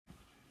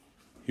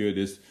here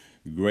this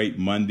great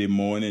Monday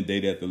morning, day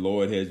that the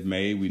Lord has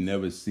made. We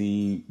never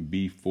seen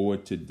before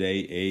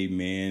today.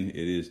 Amen.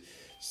 It is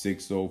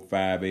 6:05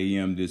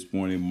 a.m. this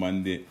morning,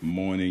 Monday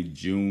morning,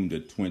 June the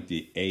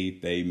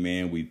 28th.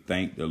 Amen. We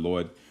thank the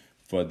Lord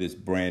for this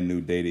brand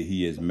new day that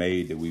he has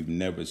made that we've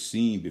never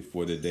seen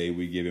before today.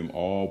 We give him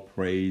all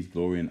praise,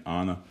 glory, and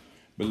honor.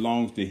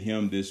 Belongs to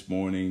him this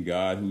morning,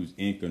 God, who's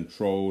in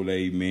control.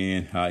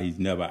 Amen. How he's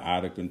never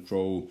out of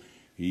control.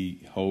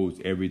 He holds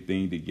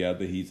everything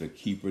together. He's a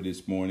keeper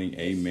this morning.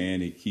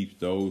 Amen. He keeps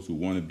those who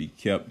want to be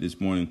kept this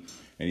morning.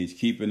 And he's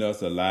keeping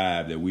us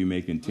alive that we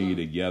may continue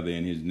together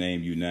in his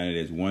name,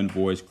 united as one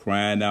voice,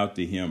 crying out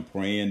to him,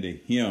 praying to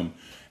him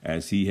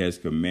as he has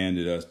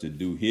commanded us to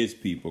do, his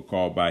people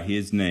called by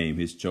his name,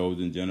 his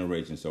chosen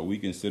generation. So we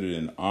consider it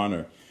an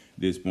honor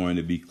this morning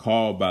to be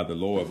called by the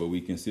Lord, but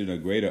we consider it a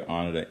greater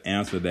honor to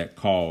answer that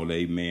call.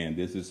 Amen.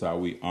 This is how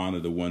we honor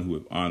the one who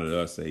have honored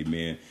us.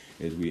 Amen.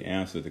 As we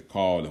answer the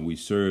call and we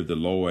serve the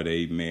Lord.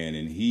 Amen.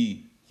 And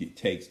he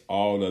takes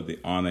all of the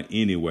honor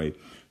anyway.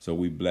 So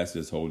we bless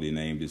his holy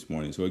name this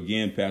morning. So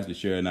again, Pastor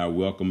Sherry and I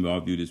welcome all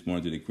of you this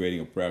morning to the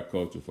Creating a Prayer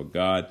Culture for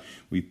God.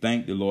 We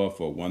thank the Lord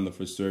for a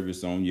wonderful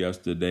service on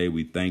yesterday.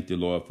 We thank the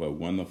Lord for a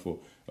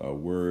wonderful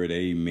word,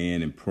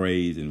 amen, and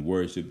praise and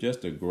worship.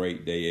 Just a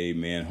great day,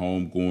 amen.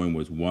 Homegoing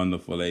was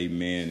wonderful,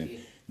 amen.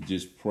 And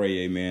just pray,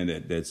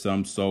 amen, that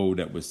some soul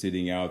that was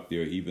sitting out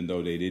there, even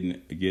though they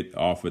didn't get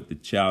offered the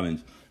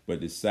challenge, but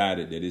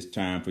decided that it's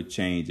time for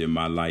change in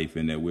my life,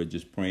 and that we're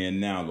just praying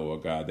now,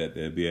 Lord God, that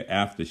there'll be an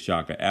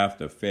aftershock, an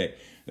after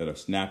effect that'll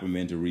snap them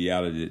into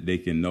reality, that they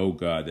can know,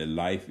 God, that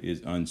life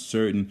is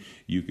uncertain.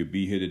 You could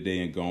be here today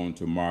and gone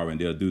tomorrow,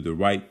 and they'll do the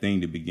right thing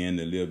to begin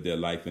to live their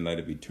life in light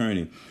of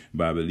eternity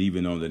by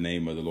believing on the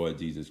name of the Lord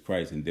Jesus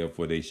Christ, and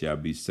therefore they shall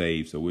be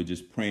saved. So we're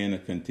just praying a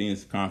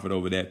continuous comfort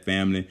over that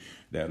family,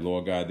 that,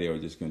 Lord God, they will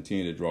just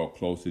continue to draw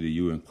closer to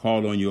you and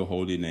call on your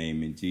holy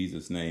name in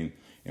Jesus' name.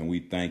 And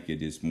we thank you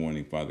this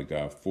morning, Father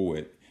God, for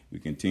it. We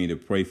continue to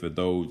pray for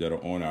those that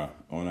are on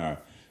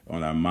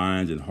our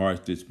minds and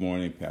hearts this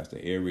morning. Pastor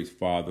Eric's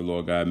father,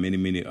 Lord God,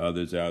 many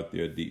others out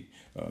there.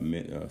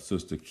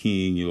 Sister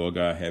King, Lord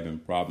God, having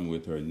problem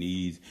with her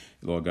knees.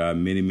 Lord God,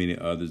 many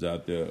others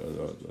out there.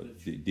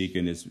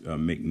 Deaconess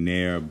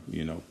McNair,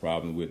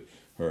 problem with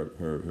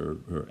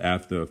her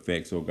after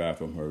effects, oh God,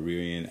 from her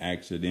rear-end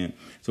accident.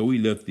 So we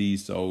lift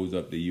these souls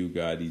up to you,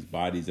 God, these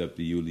bodies up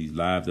to you, these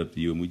lives up to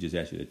you, and we just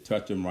ask you to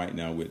touch them right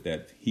now with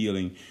that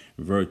healing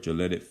virtue.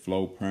 Let it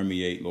flow,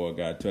 permeate, Lord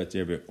God. Touch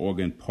every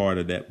organ part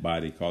of that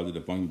body. Cause it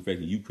to function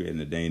perfectly. You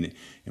created and ordained it,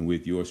 and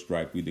with your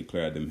stripe, we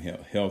declare them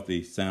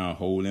healthy, sound,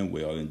 whole, and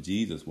well. In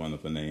Jesus'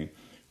 wonderful name,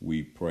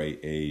 we pray,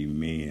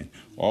 amen.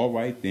 All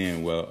right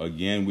then. Well,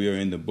 again, we are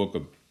in the book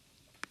of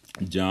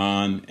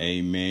John,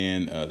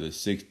 amen, the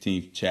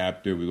 16th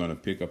chapter. We're going to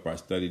pick up our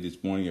study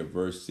this morning at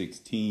verse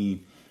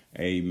 16,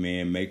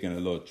 amen, making a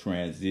little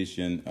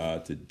transition.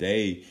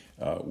 Today,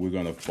 we're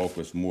going to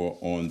focus more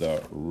on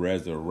the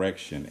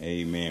resurrection,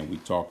 amen. We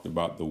talked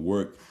about the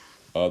work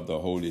of the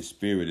Holy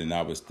Spirit, and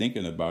I was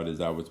thinking about as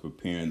I was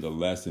preparing the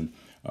lesson,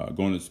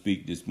 going to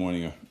speak this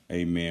morning,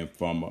 amen,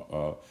 from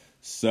a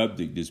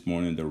subject this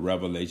morning, the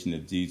revelation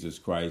of Jesus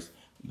Christ,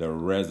 the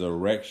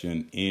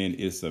resurrection and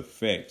its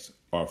effects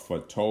are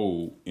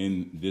foretold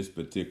in this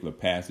particular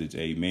passage,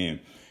 amen.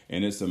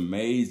 And it's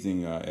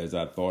amazing as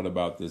I thought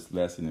about this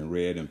lesson and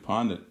read and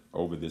pondered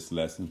over this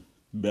lesson,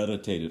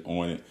 meditated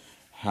on it,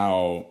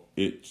 how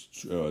it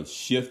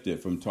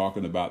shifted from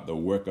talking about the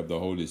work of the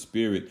Holy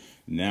Spirit.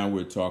 Now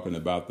we're talking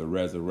about the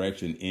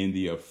resurrection and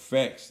the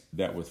effects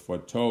that was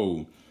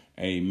foretold,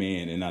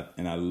 amen.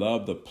 And I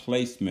love the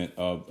placement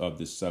of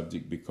the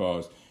subject,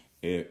 because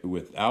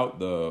without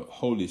the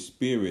Holy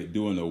Spirit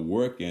doing the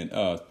work in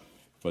us,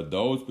 for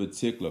those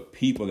particular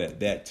people at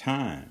that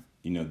time,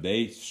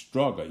 they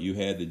struggled. You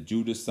had the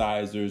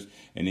Judaizers,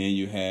 and then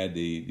you had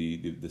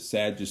the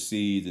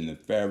Sadducees and the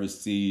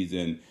Pharisees,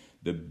 and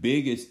the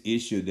biggest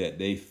issue that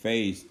they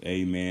faced,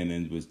 amen,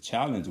 and was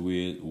challenged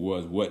with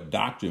was what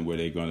doctrine were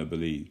they going to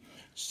believe.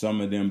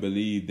 Some of them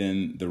believed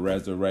in the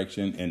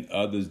resurrection, and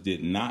others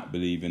did not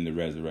believe in the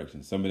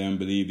resurrection. Some of them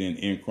believed in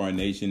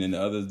incarnation, and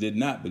others did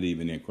not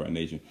believe in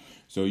incarnation.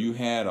 So you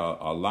had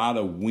a lot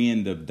of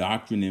wind of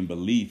doctrine and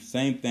belief.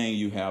 Same thing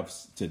you have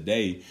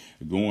today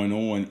going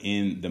on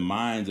in the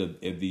minds of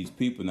these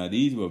people. Now,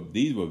 these were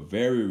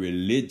very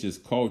religious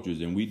cultures,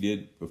 and we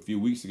did a few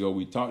weeks ago,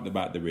 we talked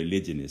about the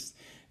religionists.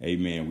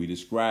 Amen. We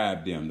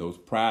described them, those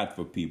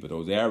prideful people,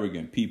 those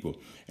arrogant people.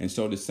 And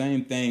so the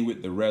same thing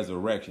with the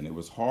resurrection. It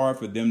was hard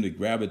for them to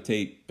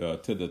gravitate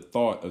to the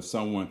thought of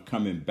someone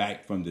coming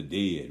back from the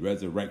dead,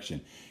 resurrection.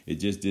 It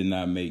just did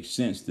not make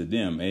sense to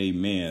them.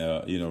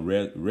 Amen.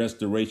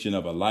 Restoration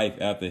of a life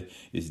after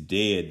it's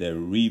dead, the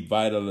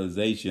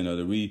revitalization or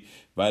the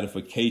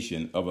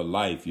revitalification of a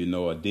life,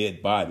 a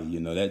dead body,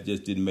 that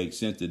just didn't make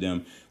sense to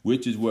them,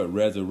 which is what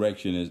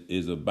resurrection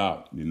is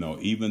about.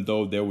 Even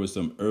though there were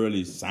some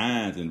early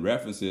signs and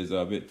references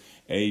of it,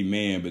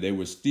 amen, but they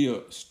were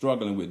still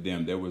struggling with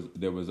them.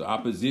 There was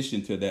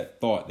opposition to that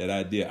thought, that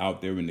idea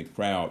out there in the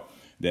crowd.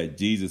 that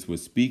Jesus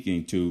was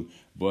speaking to.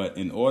 But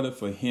in order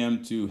for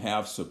him to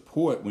have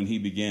support when he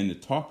began to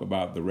talk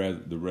about the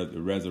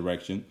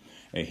resurrection,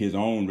 his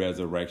own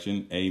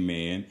resurrection,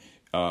 amen,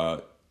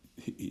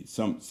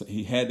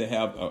 he had to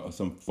have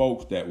some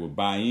folks that would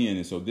buy in.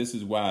 And so this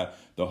is why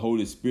the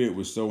Holy Spirit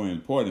was so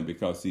important,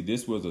 because see,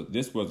 this was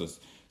a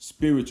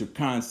spiritual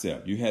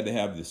concept. You had to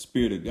have the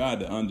Spirit of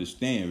God to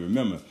understand.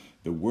 Remember,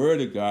 the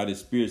Word of God is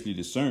spiritually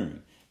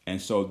discerned.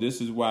 And so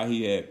this is why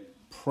he had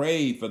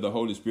prayed for the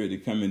Holy Spirit to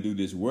come and do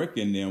this work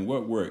in them.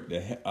 What work?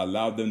 That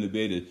allowed them to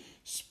be able to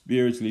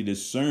spiritually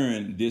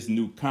discern this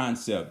new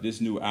concept,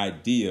 this new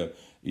idea,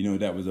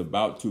 that was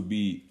about to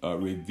be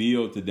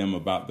revealed to them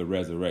about the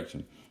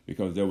resurrection.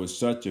 Because there was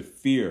such a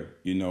fear,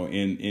 in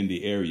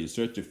the area,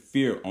 such a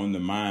fear on the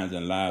minds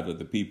and lives of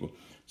the people.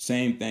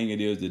 Same thing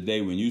it is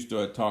today when you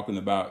start talking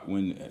about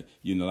when,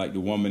 like the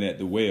woman at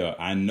the well.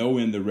 I know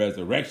in the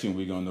resurrection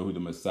we're going to know who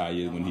the Messiah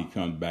is when he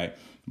comes back.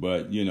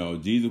 But,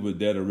 Jesus was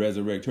there to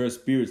resurrect her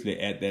spiritually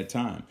at that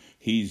time.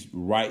 He's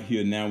right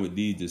here now with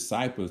these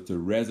disciples to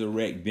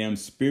resurrect them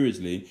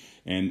spiritually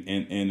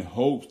and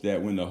hopes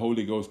that when the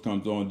Holy Ghost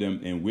comes on them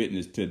and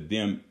witness to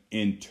them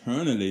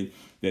internally,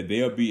 that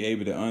they'll be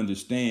able to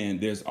understand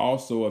there's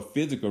also a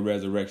physical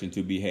resurrection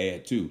to be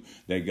had too.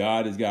 That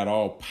God has got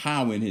all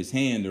power in his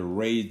hand to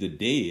raise the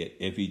dead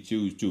if he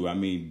chooses to. I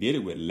mean, did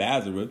it with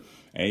Lazarus.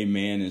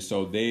 Amen. And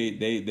so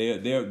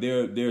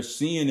they're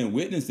seeing and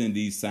witnessing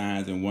these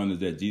signs and wonders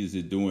that Jesus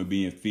is doing,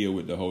 being filled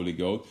with the Holy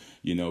Ghost,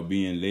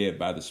 being led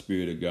by the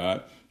Spirit of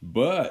God.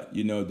 But,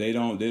 they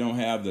don't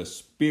have the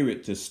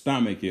spirit to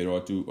stomach it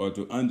or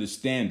to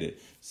understand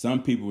it.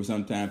 Some people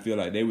sometimes feel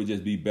like they would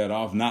just be better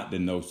off not to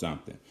know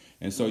something.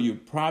 And so you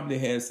probably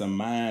had some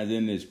minds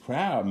in this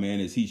crowd, man,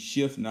 as he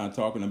shifts now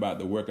talking about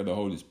the work of the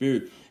Holy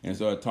Spirit and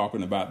start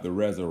talking about the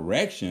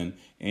resurrection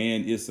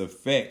and its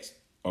effects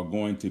are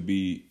going to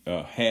be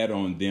had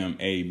on them,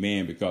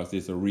 amen, because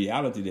it's a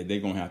reality that they're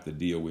going to have to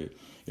deal with.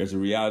 It's a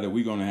reality that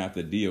we're going to have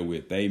to deal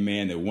with,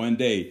 amen, that one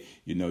day,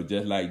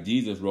 just like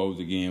Jesus rose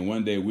again,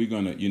 one day we're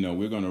going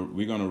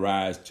to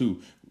rise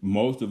too.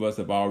 Most of us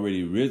have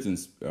already risen,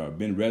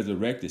 been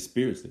resurrected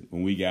spiritually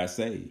when we got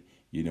saved.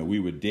 We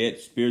were dead,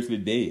 spiritually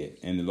dead,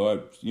 and the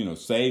Lord,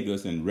 saved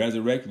us and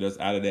resurrected us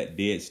out of that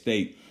dead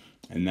state.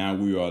 And now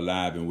we are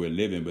alive and we're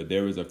living. But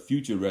there is a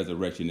future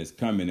resurrection that's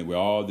coming, and where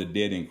all the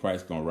dead in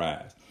Christ going to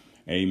rise.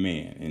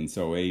 Amen. And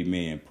so,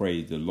 amen.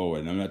 Praise the Lord.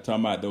 And I'm not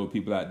talking about those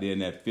people out there in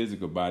that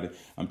physical body.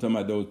 I'm talking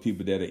about those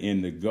people that are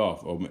in the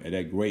gulf, or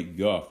that great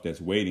gulf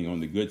that's waiting on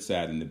the good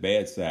side and the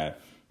bad side.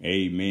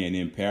 Amen.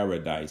 In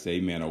paradise.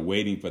 Amen. Are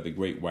waiting for the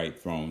great white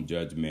throne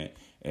judgment.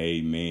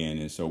 Amen.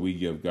 And so we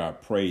give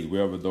God praise.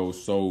 Wherever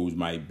those souls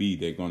might be,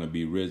 they're going to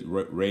be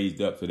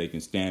raised up so they can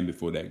stand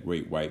before that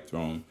great white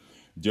throne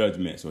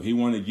judgment. So he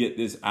wanted to get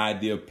this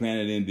idea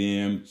planted in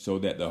them so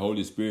that the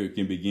Holy Spirit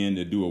can begin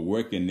to do a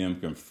work in them,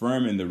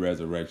 confirming the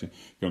resurrection,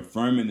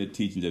 confirming the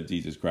teachings of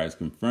Jesus Christ,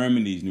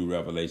 confirming these new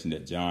revelations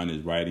that John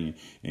is writing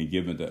and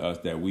giving to us,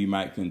 that we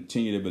might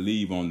continue to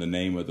believe on the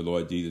name of the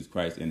Lord Jesus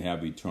Christ and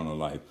have eternal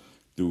life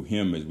through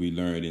him, as we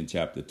learned in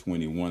chapter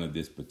 21 of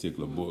this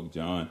particular book,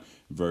 John,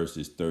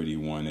 verses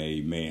 31.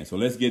 Amen. So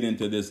let's get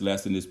into this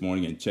lesson this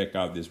morning and check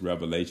out this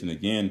revelation.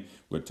 Again,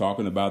 we're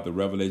talking about the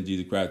revelation of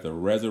Jesus Christ, the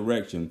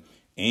resurrection,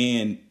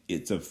 and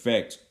its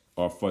effects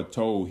are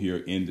foretold here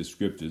in the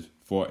scriptures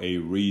for a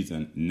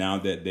reason. Now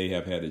that they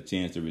have had a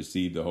chance to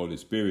receive the Holy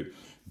Spirit,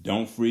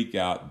 don't freak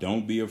out.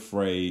 Don't be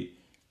afraid.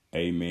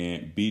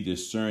 Amen. Be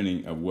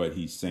discerning of what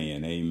he's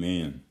saying.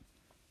 Amen.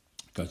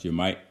 Because you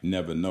might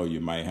never know. You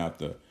might have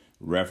to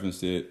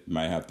reference it. You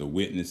might have to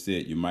witness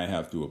it. You might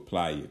have to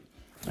apply it.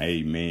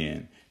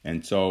 Amen.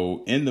 And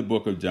so in the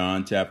book of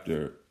John,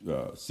 chapter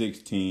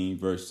 16,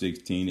 verse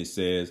 16, it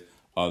says,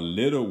 "A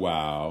little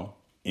while,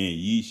 and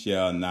ye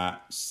shall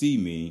not see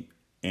me,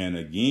 and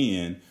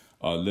again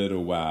a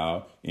little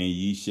while, and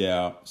ye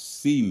shall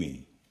see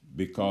me,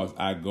 because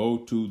I go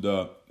to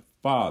the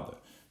Father."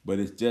 But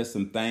it's just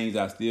some things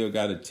I still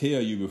got to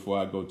tell you before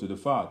I go to the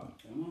Father,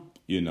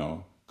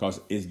 because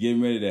it's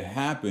getting ready to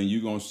happen.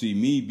 You're going to see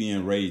me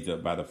being raised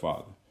up by the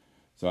Father.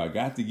 So I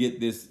got to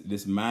get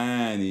this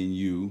mind in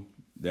you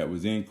that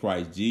was in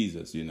Christ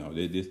Jesus.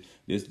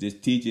 This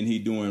teaching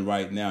he's doing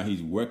right now,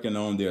 he's working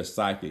on their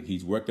psychic.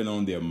 He's working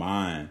on their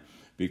mind,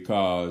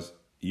 because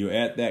you're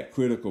at that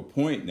critical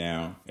point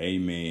now,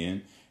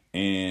 amen,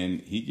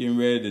 and he getting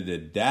ready to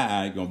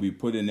die, going to be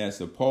put in that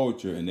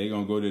sepulcher, and they're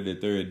going to go to the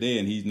third day,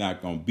 and he's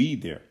not going to be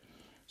there.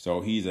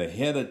 So he's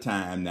ahead of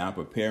time now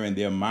preparing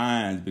their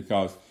minds,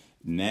 because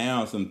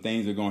now some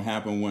things are going to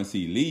happen once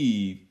he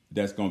leaves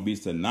that's going to be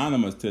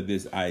synonymous to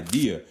this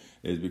idea.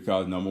 Is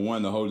because, number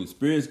one, the Holy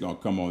Spirit's going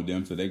to come on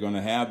them, so they're going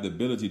to have the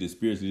ability to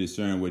spiritually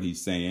discern what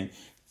he's saying.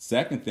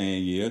 Second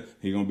thing is,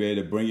 he's going to be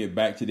able to bring it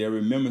back to their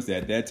remembrance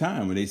at that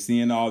time. When they're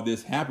seeing all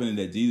this happening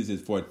that Jesus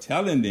is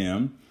foretelling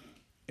them,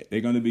 they're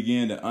going to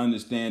begin to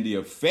understand the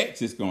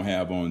effects it's going to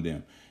have on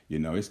them.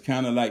 It's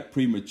kind of like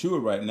premature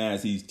right now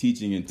as he's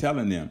teaching and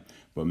telling them.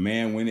 But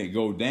man, when it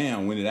go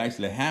down, when it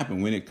actually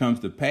happens, when it comes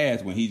to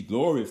pass, when he's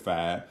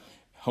glorified,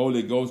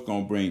 Holy Ghost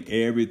going to bring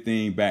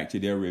everything back to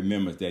their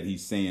remembrance that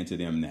he's saying to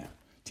them now,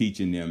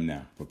 teaching them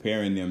now,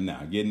 preparing them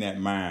now, getting that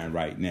mind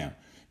right now.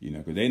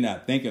 Because they're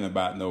not thinking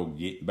about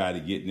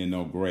nobody getting in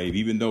no grave,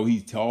 even though he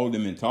told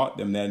them and taught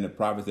them that, and the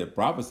prophets that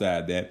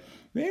prophesied that.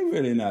 They're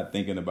really not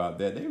thinking about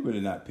that. They're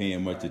really not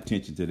paying much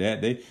attention to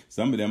that.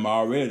 Some of them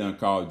already done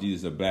called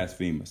Jesus a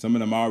blasphemer. Some of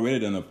them already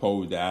done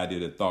opposed the idea,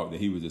 the thought that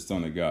he was the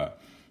Son of God.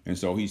 And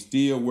so he's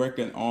still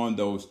working on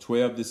those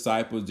 12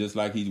 disciples, just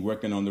like he's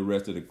working on the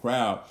rest of the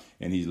crowd.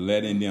 And he's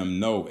letting them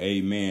know,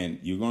 amen,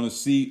 you're going to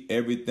see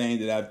everything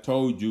that I've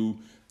told you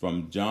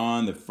from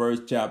John, the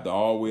first chapter,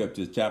 all the way up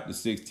to chapter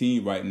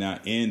 16 right now,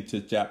 into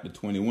chapter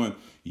 21.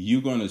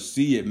 You're going to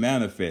see it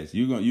manifest.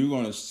 You're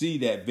going to see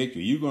that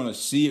victory. You're going to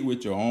see it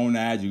with your own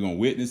eyes. You're going to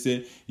witness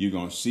it. You're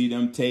going to see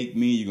them take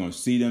me. You're going to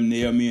see them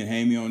nail me and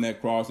hang me on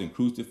that cross and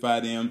crucify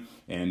them.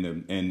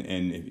 And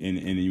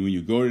when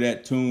you go to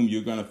that tomb,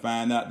 you're going to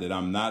find out that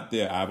I'm not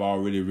there. I've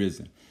already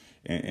risen.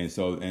 And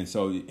so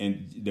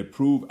to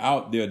prove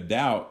out their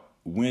doubt,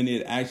 when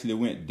it actually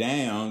went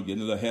down,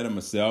 getting a little ahead of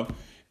myself,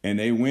 and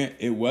they went,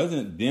 it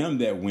wasn't them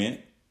that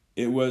went.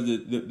 It was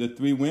the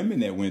three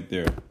women that went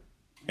there.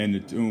 And the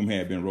tomb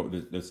had been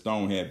rolled, the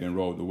stone had been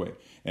rolled away.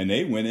 And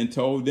they went and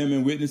told them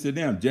and witnessed to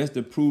them, just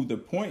to prove the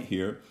point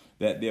here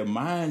that their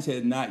minds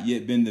had not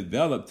yet been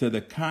developed to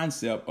the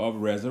concept of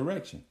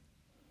resurrection.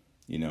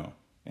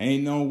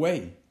 Ain't no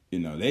way.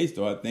 They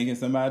started thinking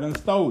somebody done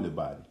stole the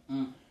body.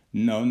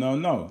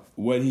 No.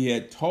 What he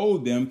had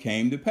told them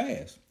came to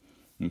pass.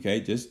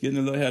 Okay, just getting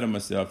a little ahead of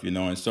myself,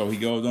 And so he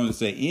goes on to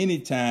say,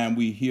 anytime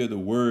we hear the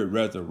word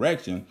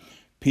resurrection,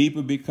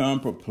 people become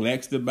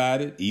perplexed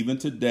about it, even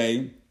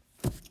today.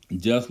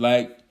 Just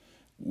like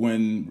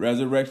when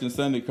Resurrection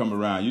Sunday come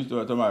around, you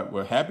start talking about,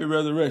 well, happy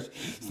resurrection.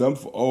 Some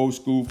old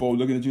school folk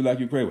looking at you like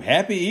you're crazy.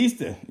 Happy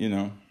Easter,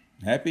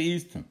 happy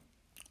Easter.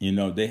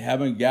 They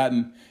haven't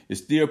gotten, it's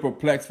still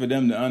perplexed for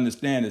them to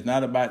understand. It's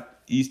not about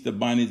Easter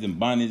bunnies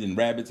and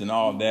rabbits and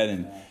all that.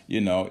 And,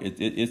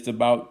 it's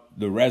about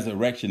the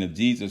resurrection of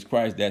Jesus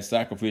Christ, that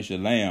sacrificial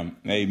lamb.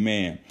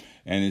 Amen.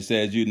 And it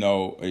says,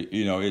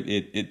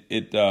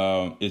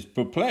 it's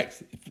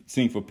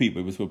perplexing for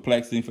people. It was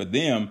perplexing for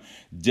them,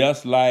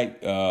 just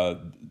like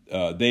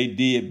they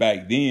did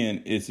back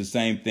then. It's the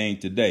same thing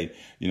today.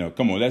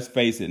 Come on, let's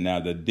face it now.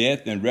 The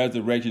death and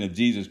resurrection of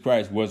Jesus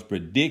Christ was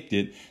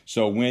predicted.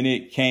 So when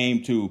it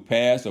came to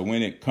pass, or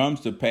when it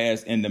comes to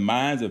pass in the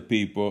minds of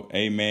people,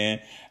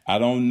 amen, I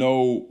don't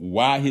know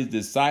why his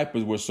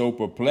disciples were so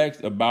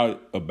perplexed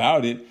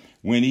about it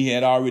when he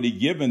had already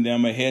given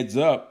them a heads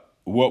up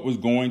what was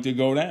going to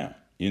go down.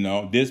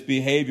 This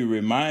behavior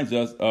reminds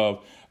us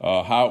of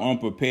how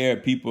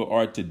unprepared people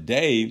are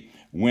today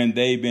when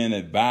they've been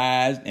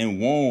advised and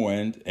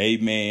warned,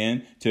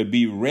 amen, to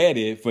be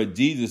ready for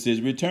Jesus'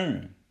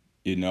 return.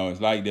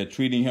 It's like they're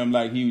treating him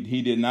like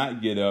he did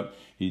not get up.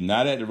 He's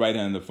not at the right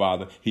hand of the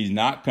Father. He's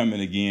not coming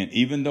again,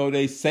 even though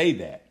they say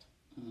that.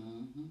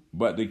 Mm-hmm.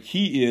 But the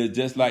key is,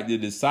 just like the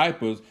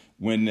disciples,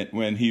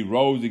 when he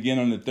rose again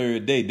on the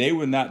third day, they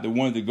were not the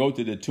ones to go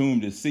to the tomb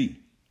to see.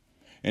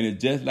 And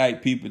it's just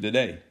like people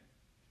today.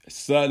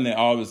 Suddenly,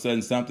 all of a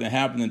sudden, something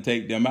happens and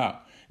take them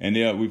out. And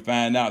we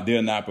find out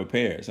they're not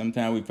prepared.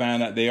 Sometimes we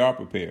find out they are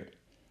prepared.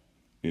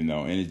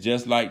 And it's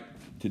just like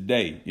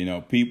today.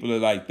 People are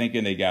like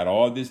thinking they got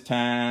all this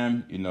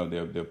time.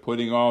 They're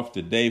putting off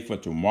today for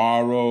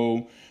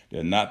tomorrow.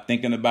 They're not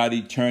thinking about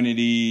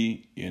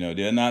eternity.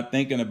 They're not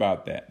thinking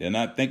about that. They're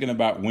not thinking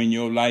about when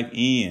your life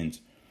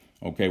ends.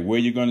 Okay, where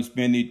you're going to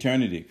spend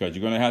eternity. Because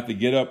you're going to have to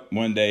get up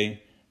one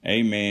day,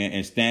 amen,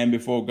 and stand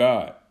before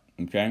God,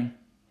 okay,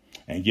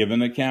 and give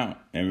an account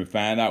and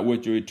find out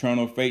what your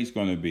eternal fate's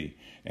going to be.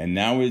 And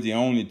now is the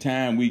only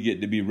time we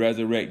get to be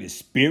resurrected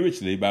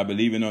spiritually by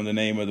believing on the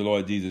name of the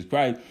Lord Jesus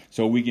Christ,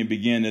 so we can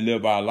begin to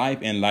live our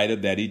life in light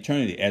of that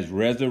eternity as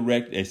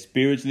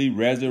spiritually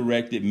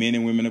resurrected men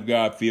and women of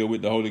God, filled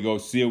with the Holy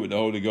Ghost, sealed with the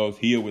Holy Ghost,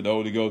 healed with the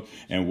Holy Ghost,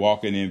 and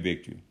walking in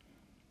victory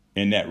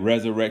in that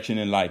resurrection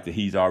in life that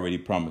he's already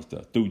promised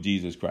us through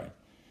Jesus Christ.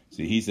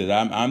 See, he says,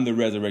 I'm the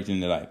resurrection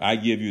and the life. I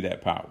give you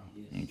that power.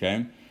 Yes.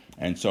 Okay.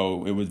 And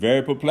so it was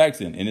very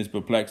perplexing, and it's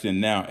perplexing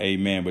now.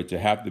 Amen. But you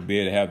have to be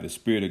able to have the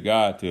Spirit of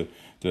God to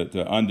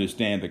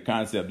understand the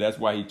concept. That's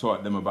why he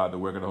taught them about the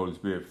work of the Holy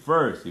Spirit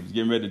first. He was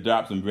getting ready to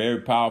drop some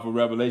very powerful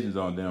revelations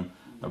on them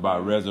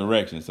about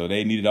resurrection. So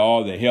they needed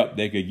all the help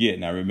they could get.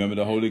 Now remember,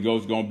 the Holy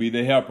Ghost is going to be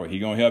the helper.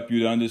 He's going to help you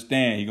to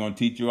understand. He's going to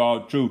teach you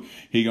all truth.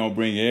 He's going to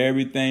bring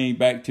everything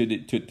back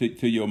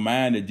to your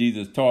mind that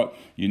Jesus taught.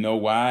 You know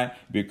why?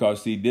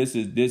 Because see, this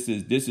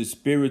is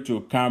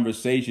spiritual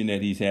conversation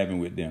that he's having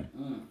with them.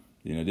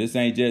 This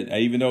ain't just,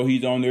 even though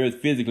he's on the earth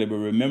physically, but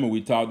remember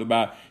we talked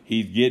about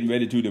he's getting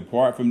ready to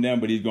depart from them,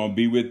 but he's going to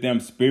be with them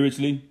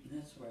spiritually.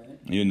 That's right.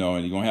 And he's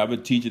going to have a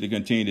teacher to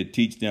continue to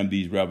teach them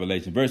these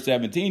revelations. Verse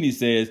 17, he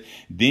says,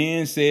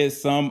 then said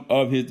some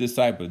of his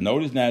disciples.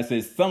 Notice now it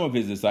says some of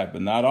his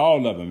disciples, not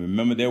all of them.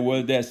 Remember there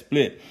was that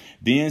split.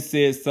 Then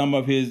said some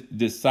of his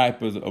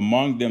disciples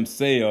among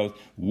themselves,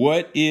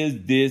 what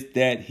is this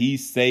that he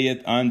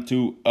saith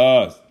unto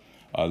us?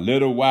 a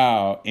little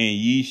while, and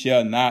ye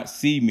shall not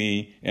see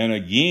me, and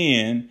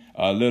again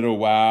a little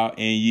while,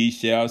 and ye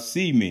shall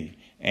see me.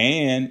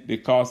 And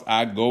because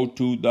I go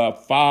to the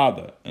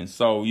Father. And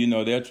so,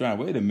 they're trying,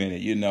 wait a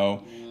minute,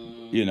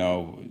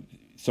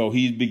 so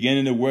he's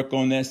beginning to work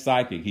on that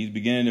psychic. He's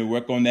beginning to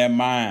work on that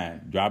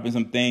mind, dropping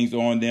some things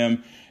on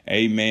them.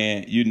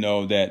 Amen.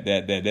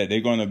 That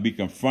they're going to be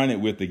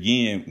confronted with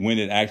again when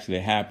it actually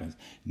happens.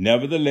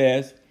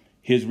 Nevertheless,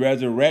 his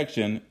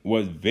resurrection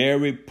was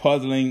very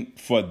puzzling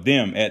for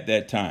them at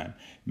that time,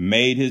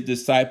 made his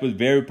disciples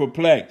very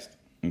perplexed.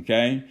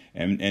 Okay.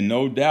 And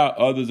no doubt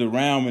others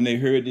around, when they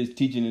heard this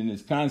teaching and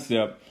this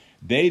concept,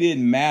 they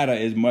didn't matter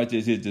as much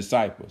as his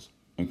disciples.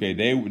 Okay.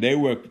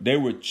 They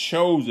were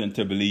chosen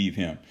to believe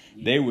him.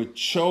 They were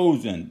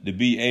chosen to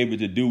be able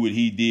to do what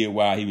he did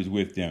while he was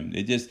with them.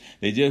 They just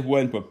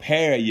wasn't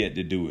prepared yet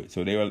to do it.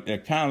 So they're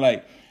kind of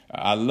like,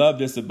 I love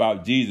this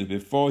about Jesus.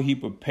 Before he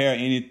prepared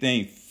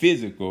anything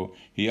physical,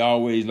 he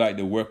always liked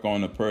to work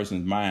on a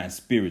person's mind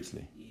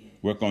spiritually,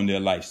 work on their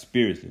life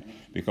spiritually.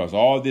 Because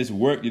all this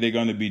work that they're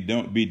going to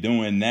be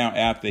doing now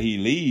after he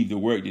leaves, the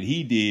work that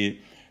he did,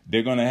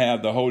 they're going to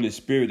have the Holy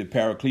Spirit, the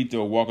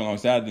Paracleto, walking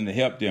alongside them to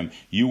help them.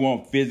 You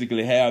won't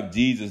physically have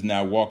Jesus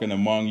now walking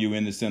among you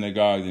in the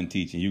synagogues and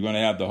teaching. You're going to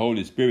have the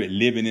Holy Spirit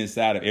living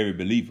inside of every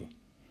believer.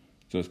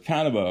 So it's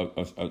kind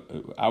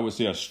of I would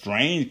say a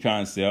strange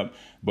concept,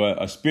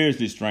 but a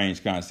spiritually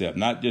strange concept.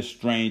 Not just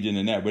strange in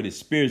the net, but it's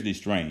spiritually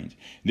strange.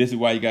 This is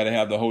why you got to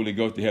have the Holy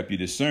Ghost to help you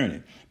discern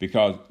it.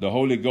 Because the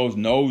Holy Ghost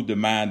knows the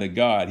mind of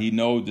God. He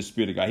knows the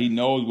Spirit of God. He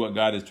knows what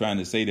God is trying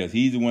to say to us.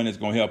 He's the one that's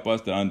going to help us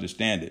to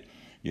understand it.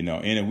 And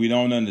if we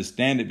don't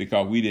understand it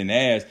because we didn't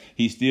ask,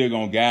 he's still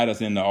going to guide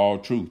us into all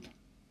truth.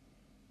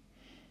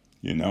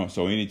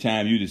 So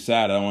anytime you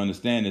decide, I don't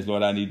understand this,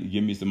 Lord, I need to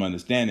give me some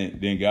understanding,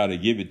 then God will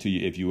give it to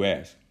you if you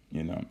ask.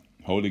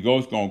 Holy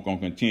Ghost going to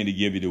continue to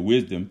give you the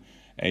wisdom,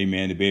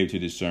 amen, to be able to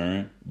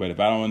discern. But if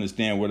I don't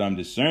understand what I'm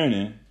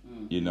discerning,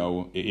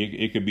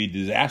 it could be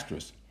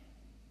disastrous.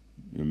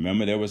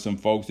 Remember, there were some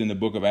folks in the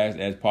book of Acts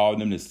asked Paul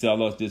and them to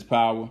sell us this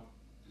power.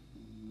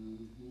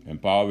 And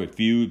Paul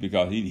refused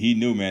because he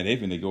knew, man, they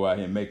finna go out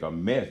here and make a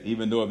mess.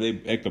 Even though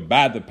if they could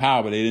buy the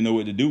power, they didn't know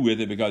what to do with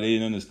it because they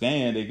didn't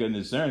understand, they couldn't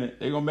discern it.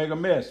 They're going to make a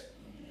mess.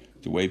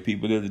 It's the way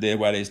people live today,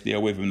 why they stay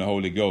away from the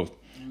Holy Ghost.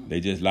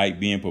 They just like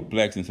being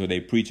perplexed, and so they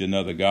preach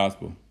another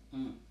gospel.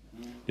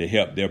 They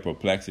help their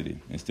perplexity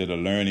instead of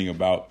learning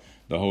about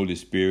the Holy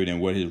Spirit and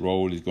what his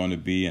role is going to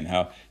be and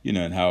how,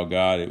 and how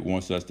God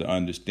wants us to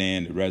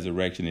understand the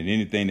resurrection, and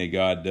anything that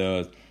God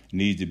does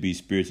needs to be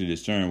spiritually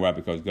discerned. Why?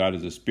 Because God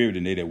is a spirit,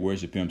 and they that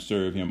worship him,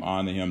 serve him,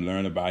 honor him,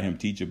 learn about him,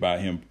 teach about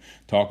him,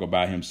 talk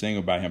about him, sing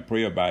about him,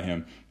 pray about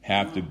him,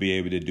 have to be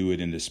able to do it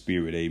in the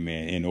spirit,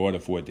 amen, in order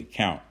for it to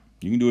count.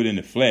 You can do it in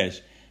the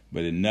flesh,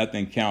 but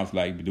nothing counts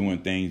like doing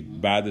things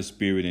by the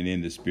Spirit and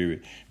in the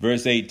Spirit.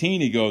 Verse 18,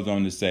 he goes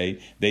on to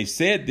say, they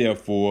said,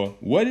 therefore,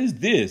 what is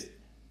this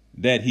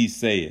that he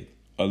saith?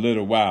 A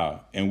little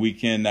while, and we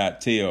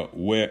cannot tell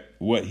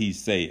what he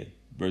said.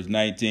 Verse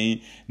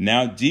 19,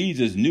 now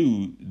Jesus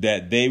knew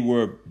that they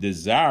were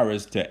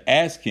desirous to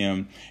ask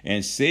him,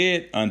 and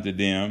said unto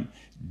them,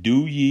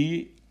 do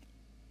ye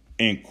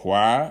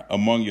enquire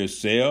among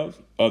yourselves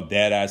of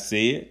that I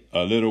said,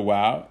 a little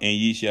while, and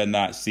ye shall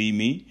not see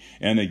me,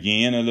 and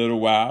again a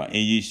little while, and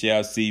ye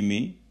shall see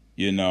me?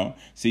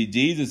 See,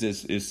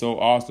 Jesus is so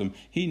awesome.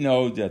 He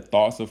knows their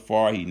thoughts are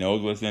far. He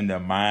knows what's in their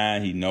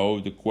mind. He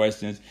knows the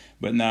questions.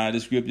 But now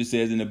the scripture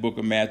says in the book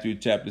of Matthew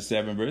chapter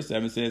 7, verse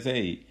 7 says,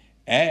 hey,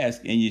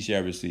 ask and ye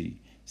shall receive.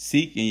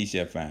 Seek and ye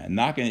shall find.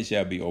 Knock and it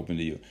shall be open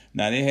to you.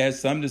 Now they had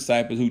some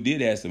disciples who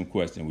did ask some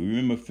questions. We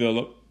remember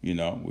Philip, we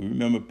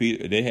remember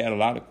Peter. They had a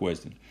lot of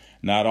questions.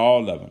 Not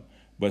all of them.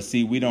 But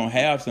see, we don't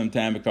have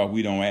sometimes because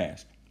we don't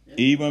ask.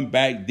 Even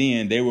back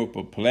then, they were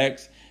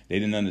perplexed. They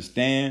didn't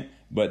understand,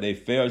 but they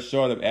fell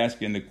short of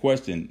asking the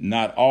question.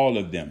 Not all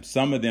of them.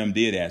 Some of them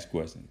did ask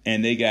questions,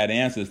 and they got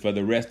answers for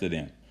the rest of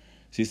them.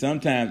 See,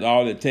 sometimes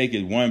all it takes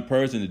is one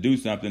person to do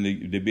something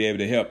to be able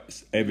to help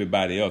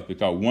everybody else,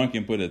 because one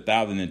can put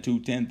 1,000 and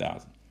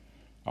 10,000.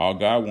 All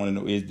God wanted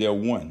to know is there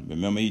one.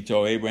 Remember, he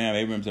told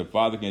Abraham said,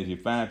 Father, can you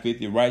find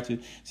 50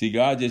 righteous? See,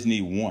 God just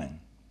need one.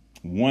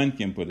 One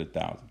can put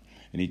 1,000.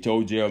 And he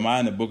told Jeremiah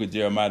in the book of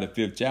Jeremiah, the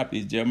 5th chapter,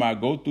 he said, Jeremiah,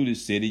 go through the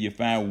city, you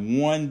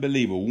find one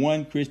believer,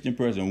 one Christian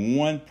person,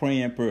 one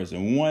praying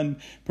person,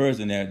 one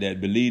person that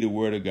believe the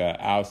word of God.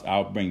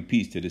 I'll bring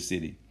peace to the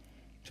city.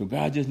 So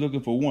God just looking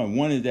for one.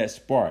 One is that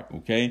spark,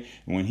 okay?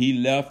 And when he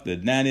left the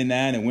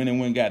 99 and went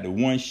and got the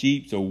one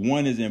sheep, so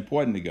one is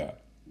important to God.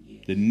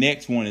 Yes. The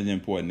next one is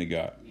important to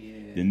God.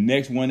 Yeah. The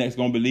next one that's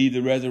going to believe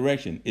the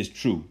resurrection is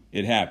true.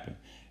 It happened.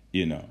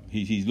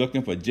 He's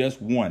looking for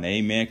just one,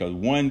 amen, because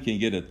one can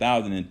get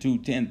 1,000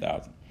 and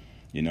 10,000.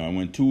 And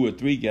when 2 or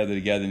 3 gather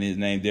together in his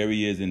name, there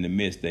he is in the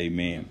midst,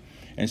 amen.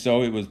 And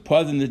so it was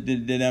puzzling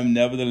to them,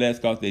 nevertheless,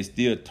 because they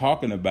still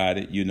talking about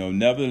it.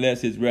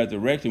 Nevertheless, his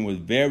resurrection was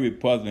very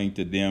puzzling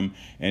to them,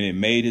 and it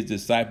made his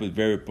disciples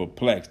very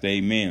perplexed.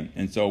 Amen.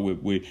 And so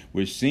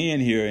we're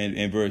seeing here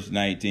in verse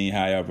 19,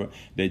 however,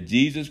 that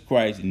Jesus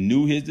Christ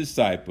knew his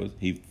disciples.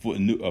 He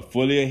knew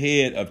fully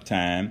ahead of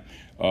time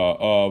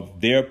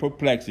of their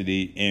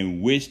perplexity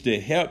and wished to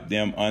help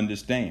them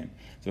understand.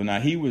 So now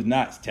he was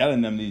not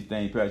telling them these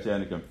things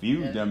to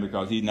confuse them,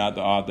 because he's not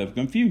the author of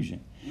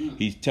confusion.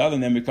 He's telling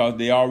them because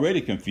they're already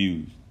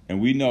confused.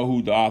 And we know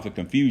who the author of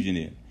confusion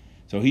is.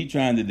 So he's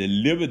trying to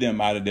deliver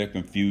them out of their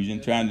confusion,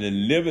 trying to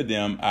deliver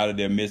them out of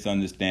their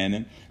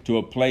misunderstanding to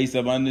a place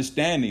of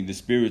understanding the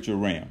spiritual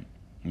realm.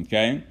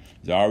 Okay?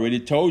 As I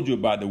already told you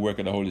about the work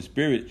of the Holy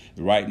Spirit,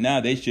 right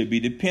now they should be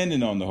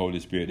dependent on the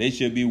Holy Spirit. They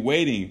should be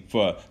waiting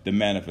for the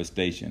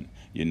manifestation,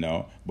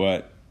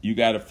 But you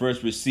got to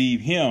first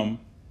receive him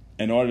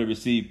in order to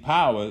receive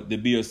power to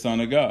be a son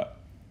of God.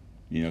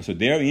 So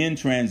they're in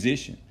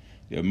transition.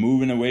 They're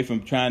moving away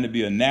from trying to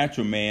be a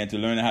natural man to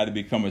learning how to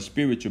become a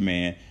spiritual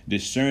man,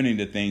 discerning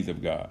the things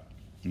of God.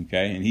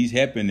 Okay? And he's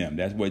helping them.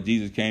 That's what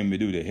Jesus came to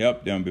do, to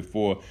help them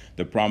before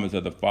the promise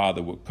of the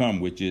Father would come,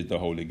 which is the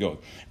Holy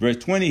Ghost. Verse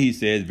 20, he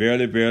says,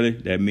 verily, verily,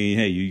 that means,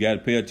 hey, you got to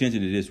pay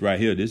attention to this right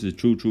here. This is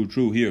true, true,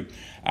 true here.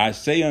 I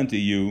say unto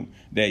you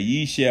that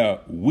ye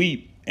shall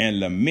weep and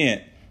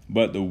lament,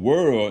 but the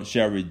world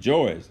shall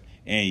rejoice.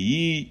 And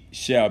ye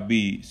shall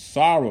be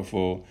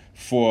sorrowful,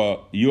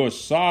 for your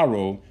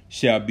sorrow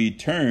shall be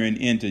turned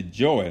into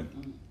joy.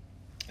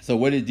 So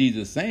what is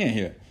Jesus saying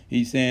here?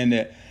 He's saying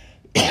that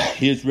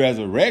his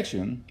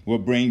resurrection will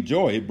bring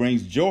joy. It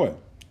brings joy,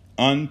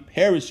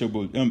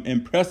 unperishable,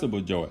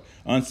 impressible joy,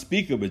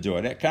 unspeakable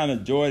joy, that kind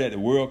of joy that the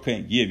world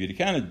can't give you, the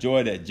kind of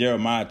joy that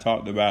Jeremiah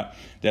talked about,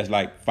 that's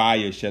like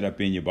fire shut up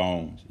in your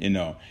bones,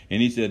 And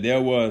he said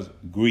there was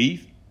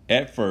grief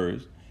at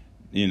first,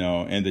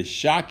 and the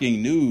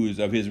shocking news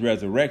of his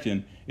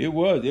resurrection, it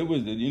was,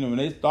 when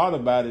they thought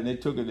about it and they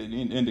took it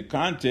into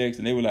context,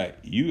 and they were like,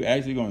 you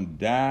actually going to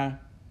die?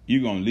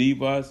 You're going to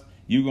leave us?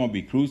 You're going to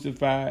be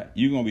crucified?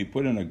 You're going to be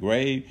put in a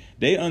grave?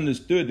 They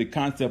understood the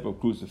concept of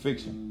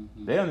crucifixion.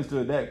 Mm-hmm. They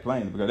understood that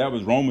plainly, because that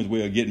was Romans'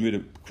 way of getting rid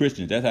of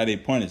Christians. That's how they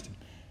punished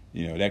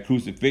them. That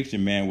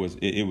crucifixion, man, was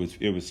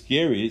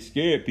scary. It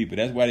scared people.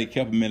 That's why they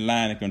kept them in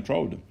line and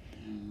controlled them.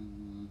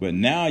 But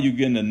now you're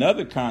getting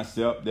another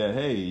concept that,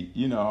 hey,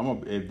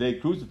 if they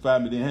crucify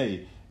me, then,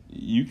 hey,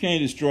 you can't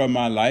destroy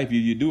my life. If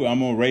you do, I'm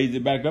going to raise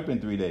it back up in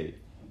 3 days.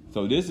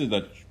 So this is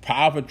a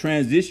powerful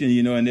transition,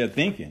 in their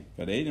thinking.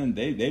 Because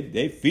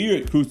they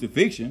feared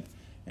crucifixion.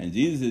 And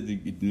Jesus is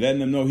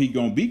letting them know he's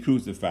going to be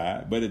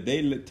crucified. But if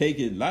they take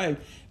his life,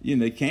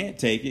 they can't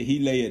take it. He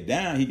lay it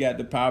down. He got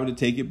the power to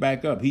take it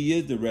back up. He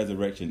is the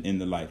resurrection in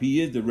the life.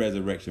 He is the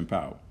resurrection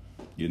power,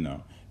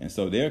 And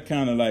so they're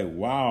kind of like,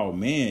 wow,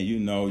 man,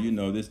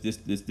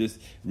 this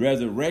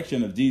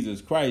resurrection of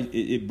Jesus Christ,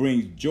 it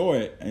brings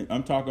joy.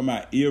 I'm talking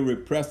about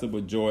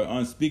irrepressible joy,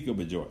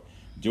 unspeakable joy,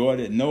 joy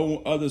that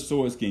no other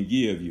source can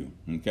give you.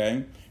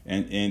 Okay.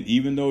 And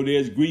even though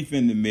there's grief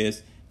in the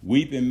midst,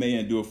 weeping may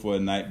endure for a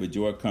night, but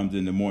joy comes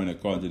in the morning,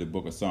 according to the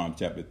book of Psalm,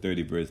 chapter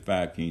 30, verse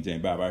 5, King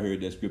James Bible. I heard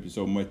that scripture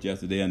so much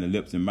yesterday on the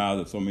lips and mouths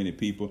of so many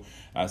people.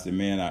 I said,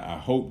 man, I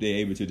hope they're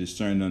able to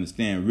discern and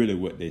understand really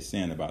what they're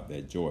saying about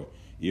that joy.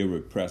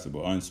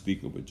 Irrepressible,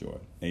 unspeakable joy.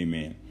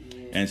 Amen.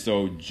 Yeah. And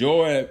so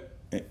joy,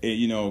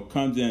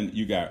 comes in.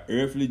 You got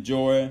earthly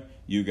joy,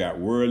 you got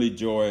worldly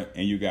joy,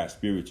 and you got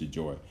spiritual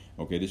joy.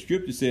 Okay, the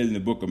scripture says in the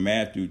book of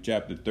Matthew,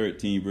 chapter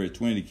 13, verse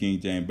 20, King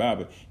James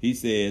Bible, he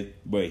says,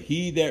 but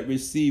he that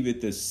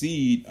receiveth the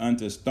seed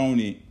unto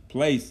stony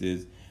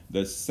places,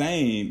 the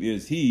same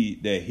is he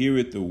that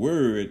heareth the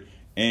word,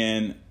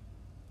 and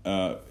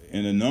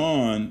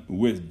anon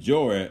with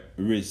joy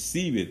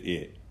receiveth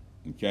it.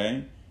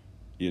 Okay?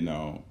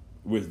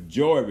 With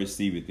joy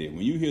receiveth it.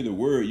 When you hear the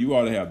word, you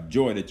ought to have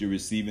joy that you're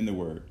receiving the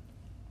word,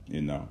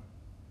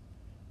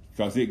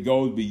 because it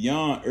goes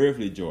beyond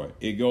earthly joy.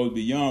 It goes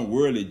beyond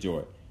worldly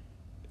joy.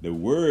 The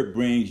word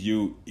brings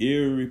you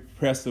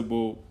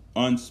irrepressible,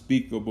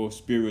 unspeakable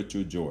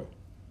spiritual joy.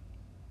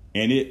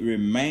 And it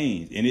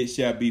remains, and it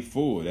shall be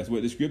full. That's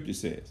what the scripture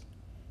says,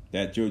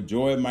 that your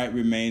joy might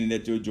remain and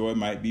that your joy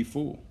might be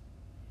full.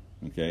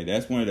 Okay,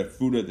 that's one of the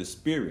fruit of the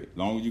Spirit. As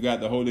long as you got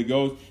the Holy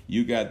Ghost,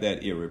 you got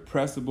that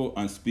irrepressible,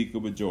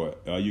 unspeakable joy.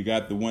 You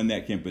got the one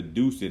that can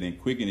produce it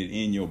and quicken it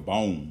in your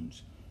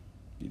bones,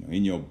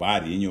 in your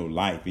body, in your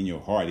life, in your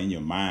heart, in your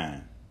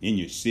mind, in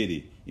your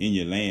city, in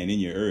your land, in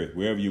your earth,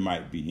 wherever you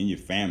might be, in your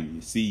family,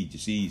 your seed,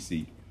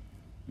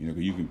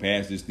 because you can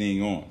pass this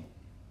thing on,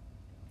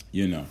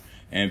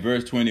 And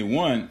verse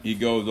 21, he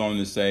goes on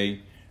to say,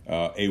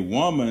 a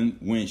woman,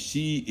 when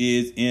she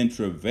is in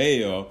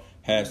travail,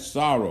 has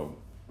sorrow,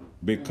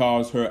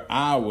 because her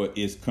hour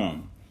is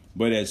come.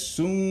 But as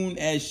soon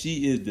as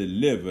she is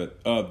delivered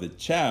of the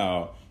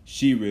child,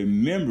 she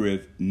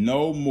remembereth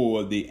no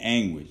more the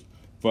anguish,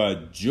 for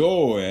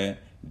joy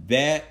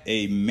that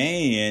a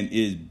man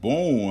is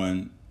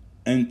born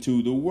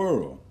into the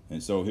world.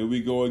 And so here we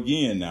go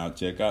again now.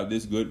 Check out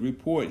this good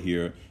report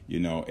here.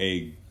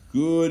 A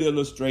good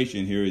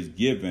illustration here is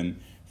given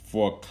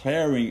for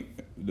clearing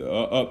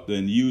up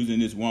and using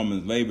this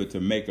woman's labor to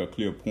make a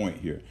clear point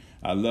here.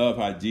 I love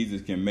how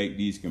Jesus can make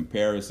these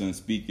comparisons,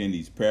 speaking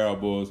these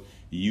parables.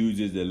 He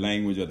uses the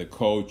language of the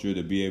culture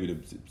to be able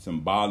to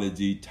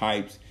symbology,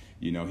 types.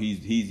 You know,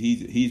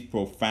 he's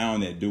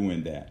profound at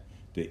doing that,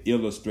 to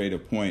illustrate a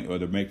point or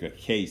to make a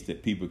case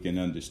that people can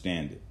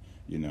understand it.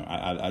 You know,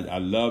 I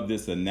love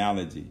this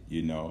analogy.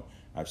 You know,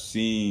 I've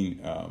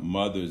seen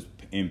mothers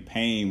in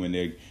pain when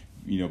they're,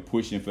 you know,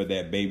 pushing for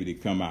that baby to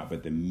come out.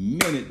 But the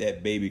minute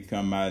that baby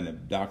come out and the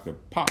doctor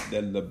popped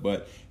that little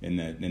butt and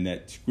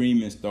that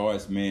screaming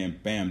starts, man,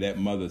 bam, that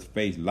mother's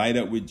face light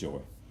up with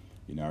joy.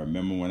 You know, I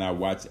remember when I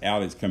watched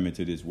Alex come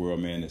into this world,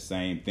 man, the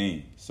same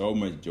thing. So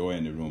much joy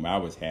in the room. I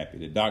was happy.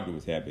 The doctor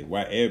was happy.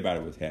 Why?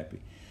 Everybody was happy.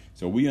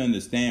 So we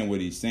understand what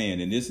he's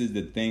saying. And this is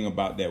the thing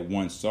about that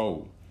one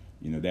soul.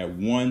 You know, that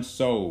one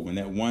soul, when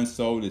that one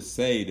soul is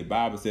saved, the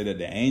Bible said that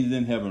the angels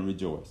in heaven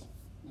rejoice.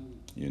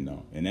 You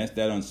know, and that's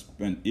that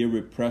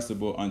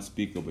irrepressible,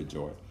 unspeakable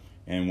joy.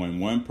 And when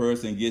one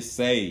person gets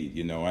saved,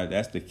 you know,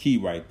 that's the key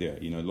right there.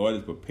 You know, the Lord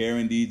is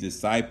preparing these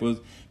disciples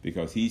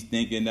because he's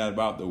thinking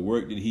about the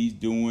work that he's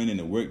doing and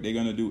the work they're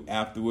going to do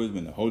afterwards.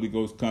 When the Holy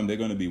Ghost comes, they're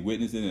going to be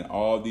witnessing in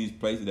all these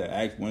places that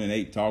Acts 1 and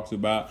 8 talks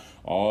about.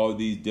 All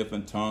these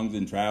different tongues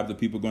and tribes of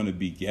people going to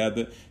be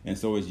gathered. And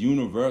so it's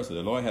universal.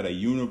 The Lord had a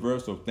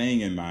universal thing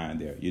in mind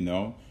there, you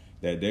know,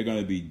 that they're going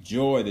to be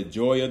joy, the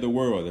joy of the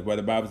world. That's why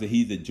the Bible says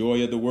he's the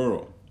joy of the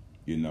world,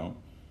 you know.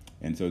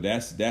 And so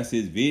that's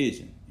his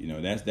vision. You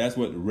know, that's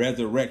what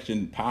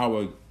resurrection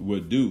power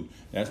would do.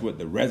 That's what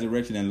the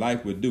resurrection in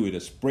life would do. It'll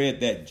spread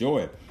that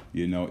joy,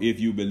 you know, if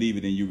you believe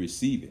it and you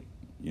receive it.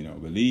 You know,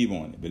 believe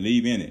on it.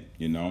 Believe in it,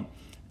 you know.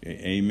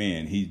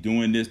 Amen. He's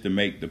doing this to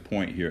make the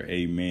point here.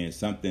 Amen.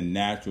 Something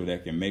natural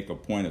that can make a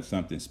point of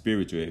something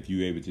spiritual if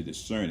you're able to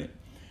discern it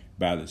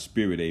by the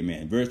Spirit.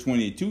 Amen. Verse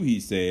 22, he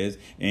says,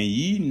 and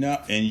ye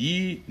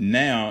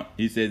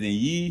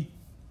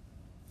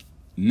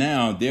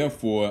now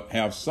therefore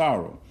have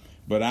sorrow,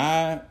 but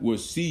I will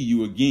see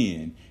you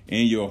again,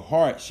 and your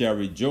heart shall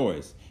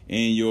rejoice,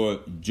 and your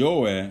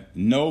joy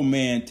no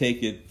man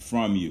taketh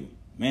from you.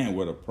 Man,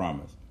 what a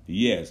promise.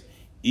 Yes,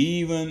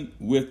 even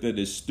with the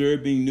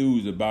disturbing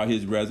news about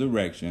his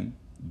resurrection,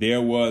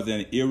 there was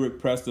an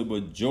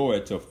irrepressible joy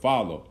to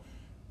follow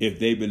if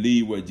they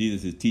believe what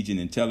Jesus is teaching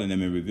and telling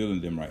them and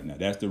revealing them right now.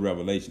 That's the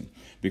revelation.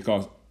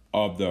 Because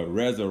of the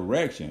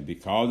resurrection,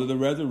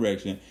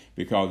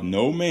 because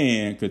no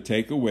man could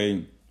take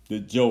away the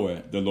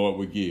joy the Lord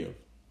would give,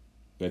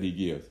 that he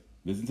gives.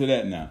 Listen to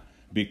that now.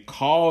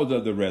 Because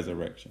of the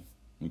resurrection.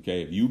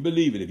 Okay, if you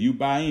believe it, if you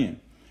buy in,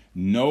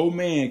 no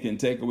man can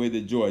take away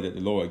the joy that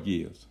the Lord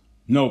gives.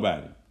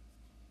 Nobody.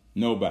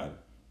 You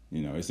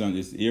know, it's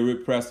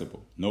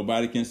irrepressible.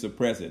 Nobody can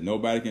suppress it.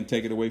 Nobody can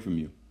take it away from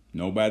you.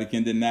 Nobody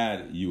can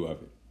deny you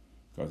of it,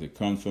 because it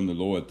comes from the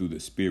Lord through the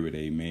Spirit.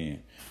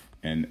 Amen.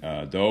 And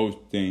those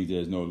things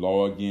there's no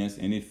law against.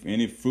 Any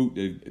fruit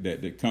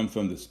that comes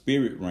from the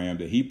spirit realm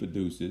that he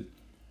produces,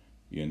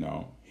 you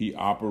know, he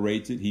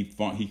operates it. He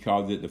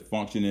calls it the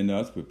function in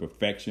us with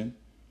perfection,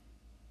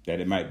 that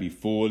it might be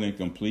full and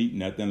complete,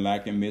 nothing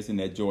lacking, missing.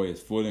 That joy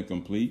is full and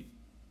complete.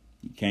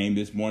 It came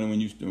this morning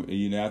when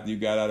after you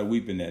got out of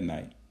weeping that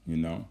night, you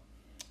know.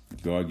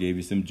 God gave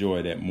you some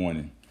joy that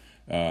morning.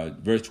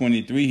 Verse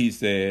 23, he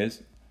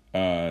says,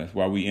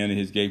 while we enter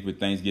his gate with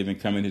thanksgiving,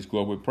 come in his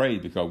court with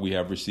praise, because we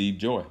have received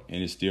joy,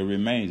 and it still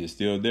remains. It's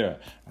still there.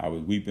 I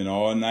was weeping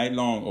all night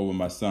long over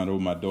my son, over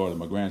my daughter,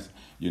 my grandson,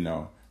 you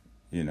know,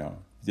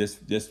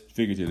 just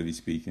figuratively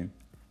speaking,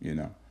 you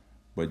know.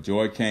 But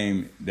joy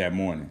came that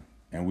morning,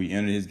 and we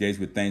entered his gates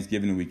with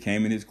thanksgiving, and we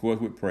came in his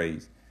courts with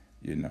praise,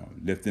 you know,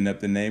 lifting up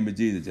the name of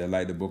Jesus, just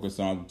like the book of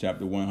Psalms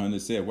chapter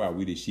 100 said. Wow,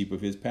 we the sheep of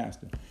his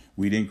pasture.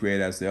 We didn't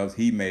create ourselves.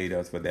 He made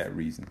us for that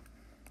reason,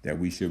 that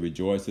we should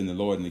rejoice in the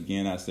Lord. And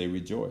again, I say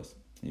rejoice,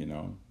 you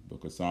know,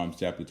 book of Psalms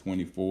chapter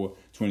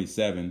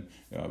 27,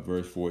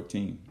 verse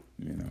 14,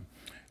 you know.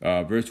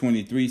 Verse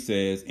 23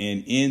 says,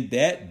 and in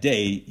that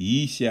day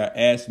ye shall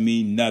ask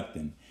me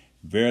nothing.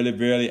 Verily,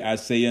 verily, I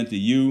say unto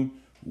you,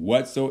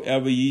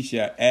 whatsoever ye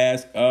shall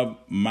ask of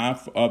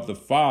the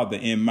Father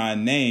in my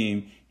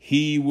name,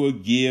 he will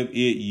give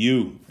it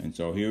you. And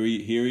so here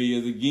he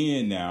is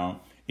again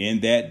now.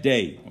 In that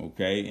day,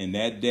 okay, in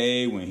that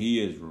day when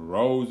he is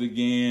rose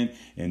again,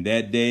 in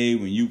that day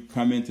when you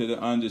come into the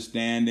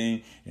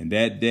understanding, in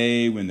that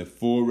day when the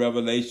full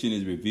revelation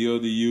is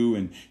revealed to you,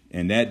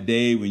 and that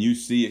day when you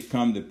see it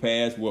come to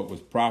pass what was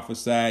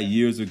prophesied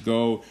years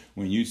ago,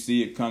 when you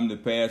see it come to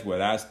pass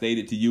what I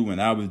stated to you when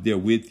I was there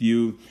with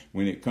you,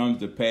 when it comes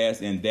to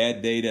pass in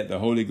that day that the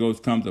Holy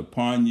Ghost comes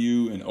upon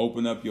you and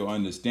open up your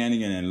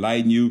understanding and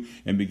enlighten you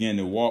and begin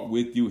to walk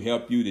with you,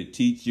 help you, to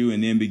teach you,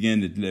 and then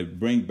begin to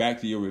bring back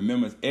to your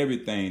remembrance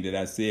everything that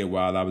I said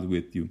while I was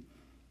with you.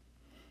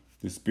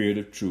 The Spirit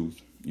of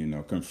truth, you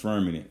know,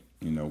 confirming it,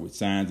 you know, with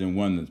signs and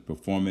wonders,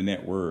 performing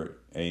that word.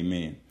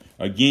 Amen.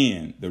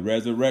 Again, the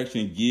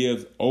resurrection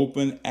gives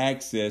open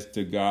access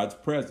to God's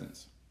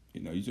presence.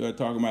 You know, you start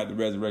talking about the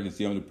resurrection,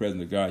 see how the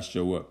presence of God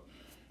show up.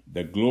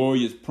 the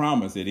glorious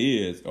promise it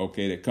is,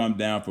 okay, that come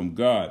down from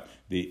God,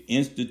 the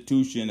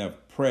institution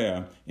of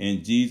prayer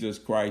in Jesus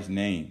Christ's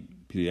name.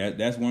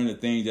 That's one of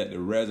the things that the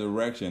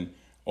resurrection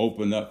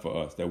opened up for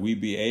us, that we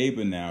be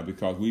able now,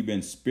 because we've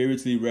been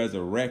spiritually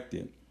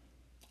resurrected,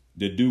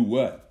 to do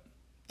what?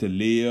 To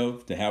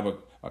live, to have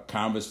a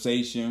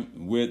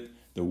conversation with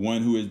the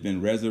one who has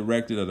been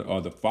resurrected,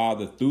 or the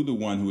Father through the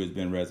one who has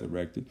been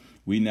resurrected.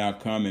 We now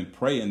come and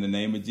pray in the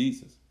name of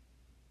Jesus.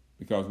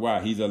 Because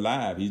why? He's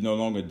alive. He's no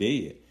longer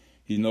dead.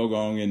 He's no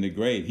longer in the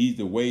grave. He's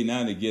the way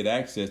now to get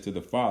access to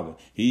the Father.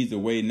 He's the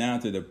way now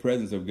to the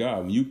presence of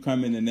God. When you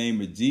come in the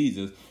name of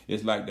Jesus,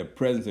 it's like the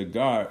presence of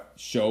God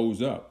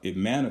shows up. It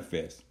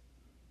manifests.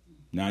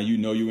 Now you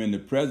know you're in the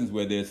presence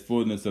where there's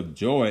fullness of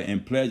joy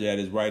and pleasure at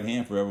his right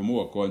hand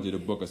forevermore, according to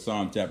the book of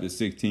Psalm chapter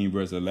 16,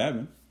 verse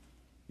 11.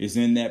 It's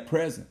in that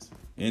presence,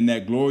 in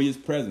that glorious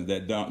presence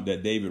that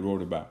David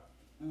wrote about.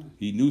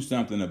 He knew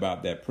something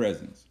about that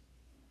presence,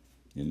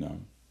 you know.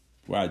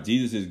 While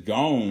Jesus is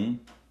gone,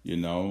 you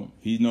know,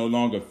 he's no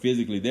longer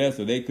physically there,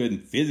 so they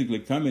couldn't physically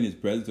come in his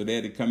presence, so they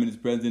had to come in his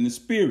presence in the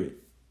spirit.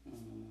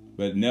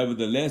 But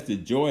nevertheless, the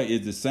joy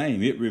is the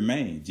same. It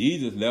remained.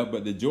 Jesus left,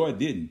 but the joy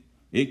didn't.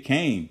 It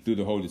came through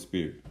the Holy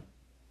Spirit.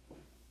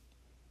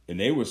 And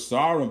they were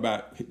sorry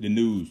about the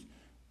news,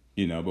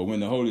 you know, but when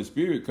the Holy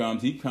Spirit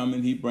comes,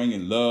 he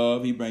bringing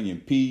love, he bringing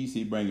peace,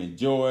 he bringing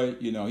joy,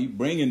 you know, he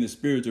bringing the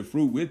spiritual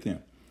fruit with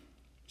him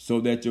so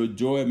that your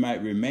joy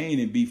might remain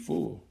and be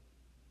full,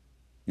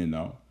 you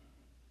know,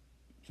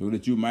 so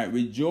that you might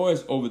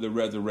rejoice over the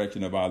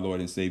resurrection of our Lord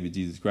and Savior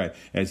Jesus Christ,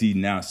 as he's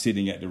now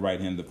sitting at the right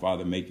hand of the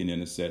Father making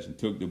intercession,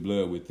 took the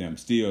blood with him,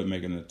 still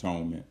making an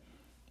atonement,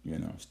 you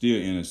know,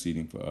 still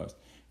interceding for us.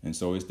 And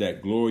so it's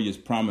that glorious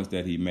promise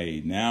that he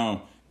made.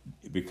 Now,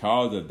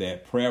 because of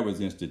that, prayer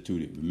was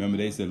instituted. Remember,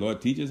 they said,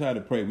 Lord, teach us how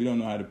to pray. We don't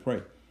know how to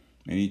pray.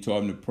 And he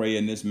taught them to pray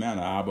in this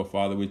manner. Abba,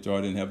 Father, which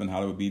art in heaven,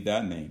 hallowed be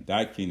thy name.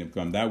 Thy kingdom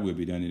come, thy will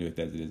be done in earth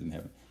as it is in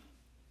heaven.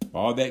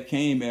 All that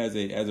came as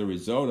a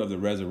result of the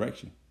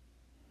resurrection.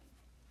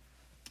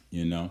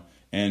 You know,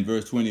 and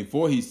verse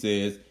 24, he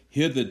says,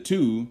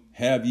 hitherto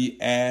have ye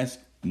asked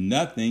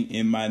nothing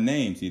in my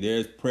name. See,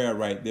 there's prayer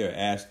right there,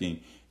 asking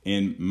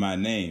in my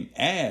name.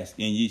 Ask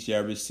and ye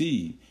shall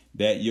receive,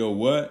 that your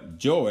what?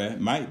 Joy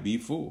might be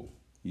full.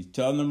 He's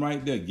telling them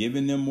right there,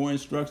 giving them more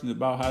instructions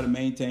about how to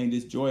maintain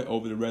this joy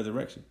over the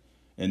resurrection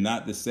and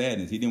not the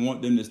sadness. He didn't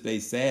want them to stay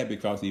sad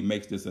because he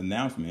makes this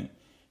announcement.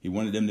 He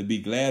wanted them to be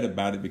glad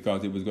about it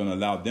because it was going to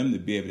allow them to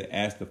be able to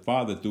ask the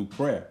Father through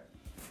prayer,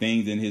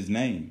 things in his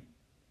name,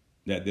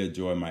 that their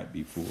joy might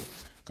be full.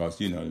 Because,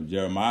 you know,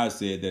 Jeremiah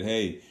said that,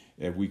 hey,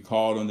 if we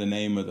call on the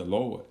name of the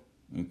Lord,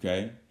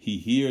 okay, he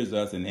hears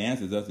us and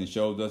answers us and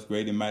shows us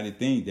great and mighty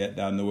things that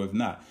thou knowest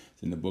not.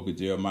 It's in the book of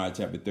Jeremiah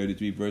chapter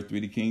 33, verse 3,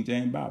 the King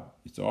James Bible.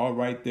 It's all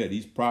right there.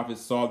 These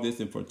prophets saw this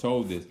and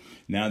foretold this.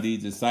 Now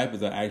these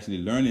disciples are actually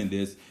learning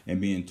this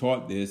and being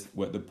taught this,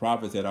 what the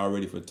prophets had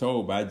already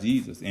foretold by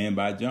Jesus and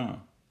by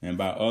John and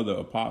by other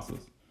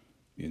apostles,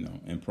 you know,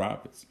 and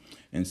prophets.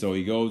 And so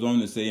he goes on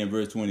to say in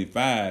verse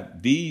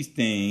 25, these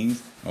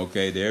things,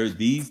 okay, there's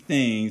these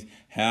things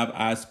have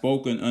I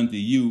spoken unto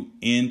you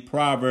in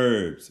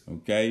Proverbs,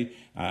 okay?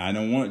 I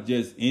don't want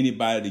just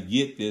anybody to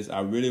get this. I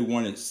really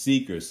wanted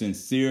seekers,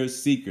 sincere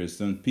seekers,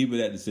 some people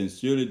that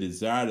sincerely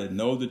desire to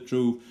know the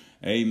truth,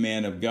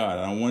 amen, of God.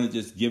 I don't want it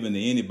just given to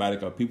anybody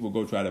because people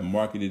go try to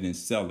market it and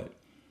sell it.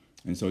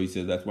 And so he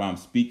says, that's why I'm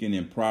speaking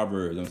in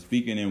Proverbs. I'm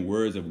speaking in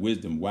words of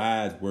wisdom,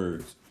 wise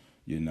words,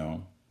 you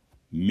know,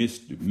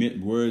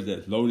 words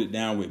that's loaded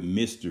down with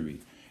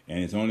mystery.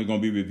 And it's only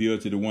going to be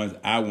revealed to the ones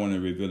I want to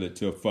reveal it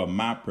to for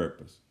my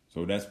purpose.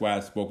 So that's why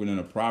it's spoken in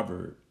a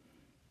proverb.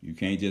 You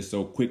can't just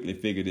so quickly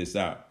figure this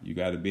out. You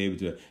got to be able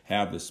to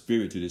have the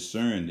spirit to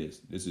discern this.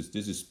 This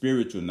is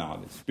spiritual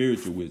knowledge,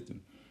 spiritual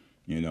wisdom,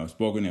 you know,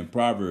 spoken in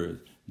Proverbs.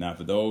 Now,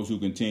 for those who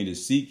continue to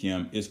seek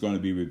him, it's going to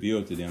be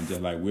revealed to them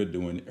just like we're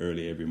doing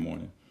early every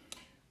morning.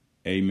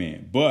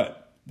 Amen.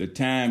 But the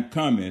time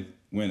cometh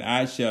when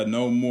I shall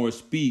no more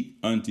speak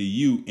unto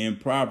you in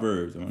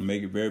Proverbs. I'm going to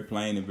make it very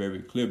plain and very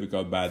clear,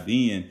 because by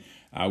then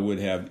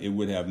it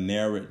would have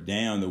narrowed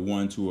down the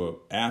ones who are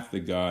after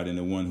God and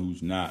the one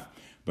who's not.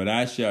 But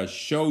I shall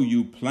show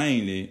you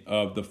plainly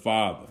of the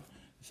Father.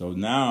 So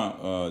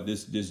now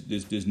this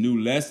new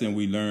lesson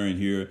we learn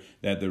here,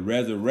 that the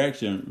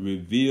resurrection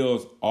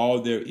reveals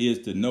all there is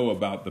to know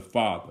about the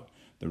Father.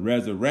 The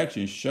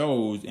resurrection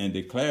shows and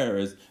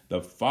declares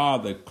the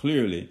Father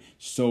clearly,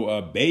 so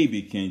a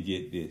baby can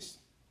get this.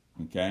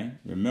 Okay,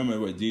 remember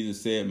what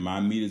Jesus said, my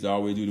meat is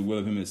always do the will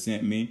of him that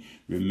sent me.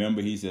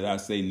 Remember, he said, I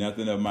say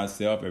nothing of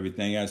myself.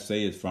 Everything I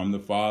say is from the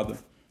Father,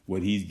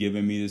 what he's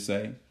given me to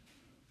say.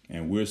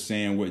 And we're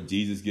saying what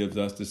Jesus gives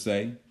us to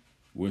say.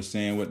 We're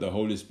saying what the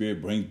Holy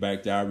Spirit brings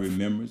back to our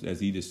remembrance as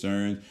he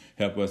discerns,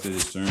 help us to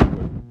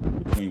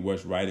discern between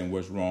what's right and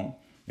what's wrong,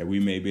 that we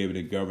may be able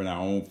to govern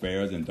our own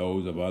affairs and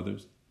those of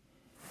others,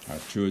 our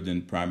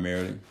children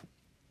primarily.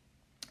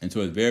 And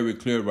so it's very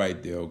clear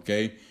right there,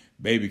 okay?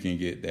 Baby can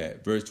get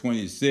that. Verse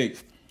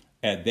 26,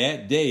 At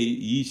that day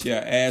ye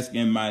shall ask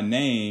in my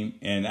name,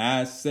 and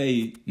I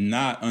say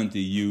not unto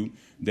you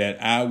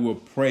that I will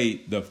pray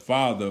the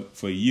Father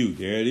for you.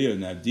 There it is.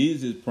 Now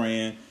Jesus is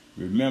praying.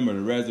 Remember,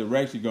 the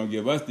resurrection is going to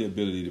give us the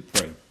ability to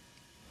pray.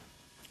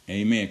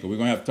 Amen. Because we're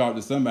going to have to talk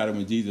to somebody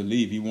when Jesus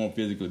leaves. He won't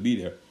physically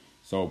be there.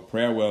 So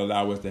prayer will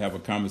allow us to have a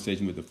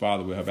conversation with the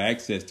Father. We'll have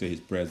access to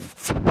his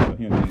presence, to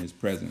him in his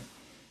presence.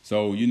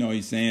 So,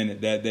 he's saying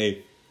that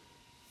day,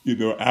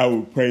 I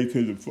will pray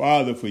to the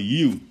Father for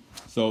you.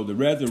 So the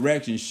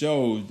resurrection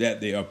shows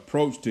that the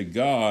approach to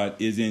God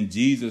is in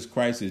Jesus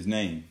Christ's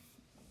name.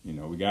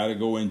 We got to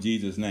go in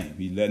Jesus' name.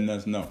 He's letting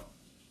us know.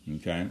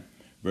 Okay.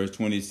 Verse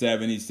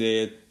 27, he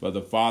said, for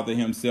the Father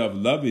himself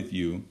loveth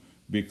you,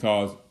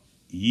 because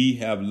ye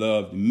have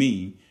loved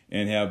me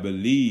and have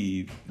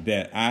believed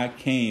that I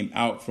came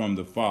out from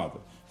the Father.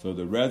 So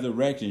the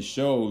resurrection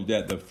shows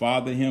that the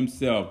Father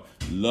himself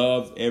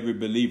loves every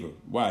believer.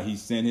 Why? He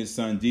sent his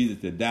son Jesus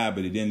to die,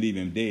 but he didn't leave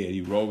him dead.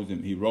 He rose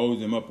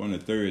him up on the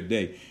third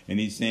day. And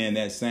he's saying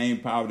that same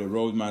power that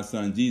rose my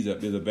son Jesus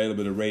up is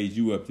available to raise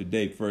you up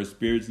today, first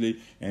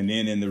spiritually and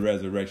then in the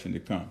resurrection to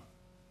come.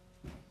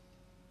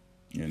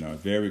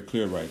 It's very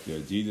clear right there.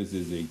 Jesus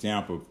is the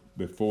example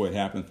before it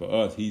happens for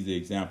us. He's the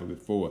example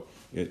before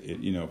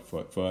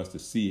for us to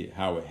see it,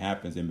 how it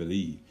happens and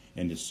believe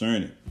and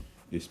discern it.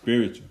 It's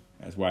spiritual.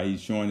 That's why he's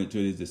showing it to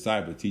his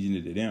disciples, teaching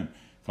it to them,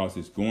 because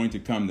it's going to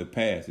come to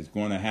pass. It's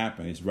going to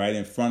happen. It's right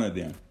in front of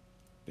them.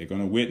 They're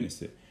going to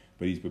witness it.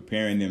 But he's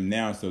preparing them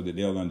now so that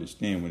they'll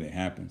understand when it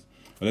happens.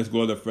 But let's go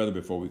a little further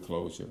before we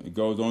close here. It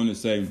goes on to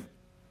say,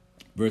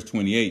 verse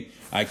 28,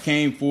 I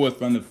came forth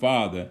from the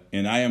Father,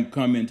 and I am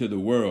come into the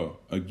world.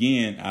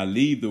 Again, I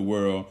leave the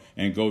world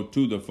and go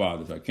to the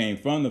Father. So I came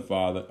from the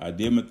Father. I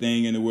did my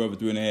thing in the world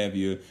for 3.5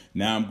 years.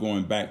 Now I'm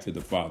going back to the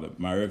Father.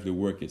 My earthly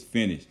work is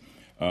finished.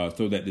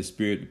 So that the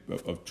Spirit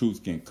of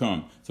truth can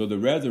come. So the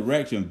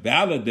resurrection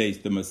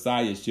validates the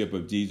Messiahship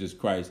of Jesus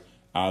Christ,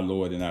 our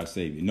Lord and our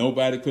Savior.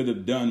 Nobody could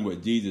have done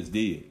what Jesus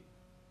did.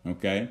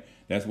 Okay?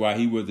 That's why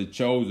he was the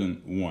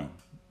chosen one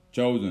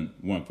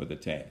for the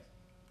task.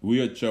 We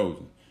are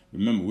chosen.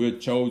 Remember, we're a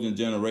chosen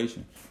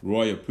generation,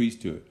 royal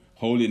priesthood,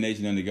 holy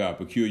nation under God,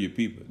 peculiar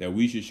people, that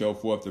we should show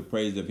forth the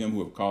praise of him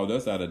who have called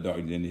us out of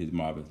darkness into his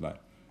marvelous light.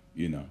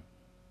 2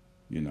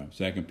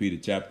 Peter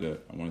chapter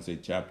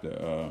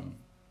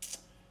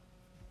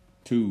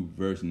 2,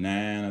 verse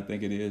 9, I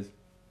think it is.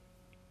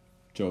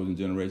 Chosen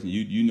generation.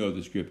 You know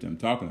the scripture I'm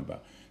talking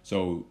about.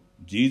 So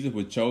Jesus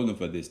was chosen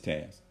for this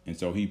task. And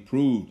so he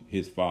proved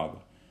his Father,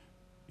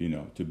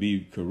 to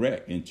be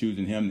correct in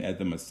choosing him as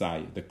the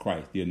Messiah, the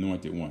Christ, the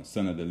anointed one,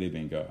 Son of the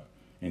living God,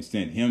 and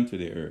sent him to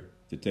the earth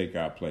to take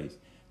our place,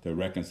 to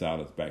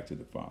reconcile us back to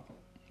the Father.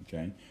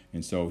 Okay.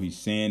 And so he's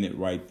saying it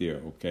right there.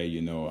 Okay.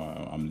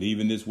 I'm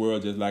leaving this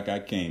world just like I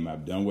came.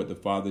 I've done what the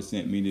Father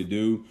sent me to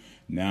do.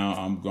 Now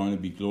I'm going to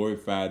be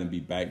glorified and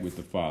be back with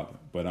the Father.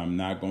 But I'm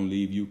not going to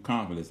leave you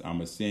comfortless. I'm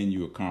going to send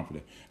you a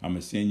comforter. I'm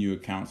going to send you a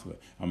counselor.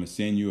 I'm going to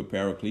send you a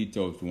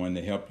paracletos, the one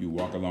to help you,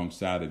 walk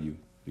alongside of you,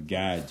 to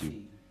guide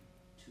you.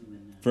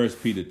 1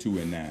 Peter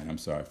 2:9. I'm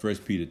sorry. 1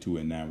 Peter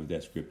 2:9 was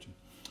that scripture.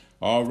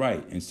 All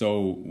right. And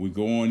so we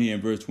go on here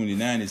in verse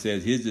 29. It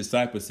says, his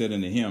disciples said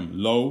unto him,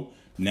 lo,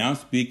 now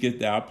speakest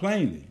thou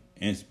plainly,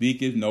 and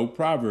speakest no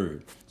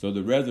proverb. So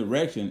the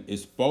resurrection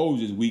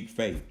exposes weak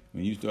faith.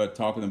 When you start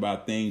talking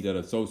about things that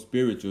are so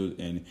spiritual,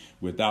 and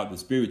without the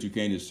Spirit you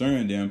can't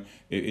discern them,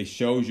 it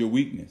shows your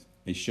weakness.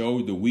 It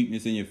shows the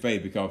weakness in your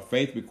faith, because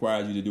faith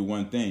requires you to do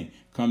one thing: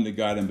 come to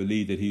God and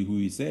believe that he who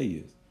he said he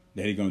is,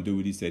 that he's going to do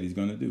what he said he's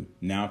going to do.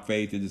 Now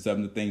faith is the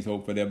substance of things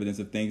hoped for, the evidence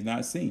of things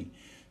not seen.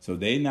 So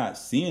they're not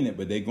seeing it,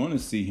 but they're going to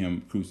see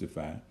him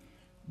crucified.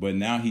 But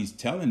now he's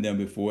telling them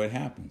before it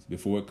happens,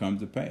 before it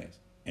comes to pass.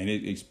 And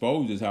it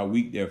exposes how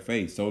weak their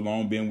faith. So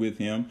long been with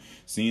him,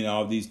 seeing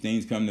all these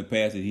things come to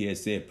pass that he had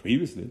said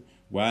previously.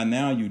 Why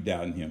now you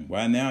doubting him?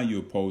 Why now you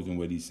opposing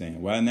what he's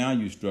saying? Why now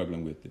you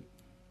struggling with it?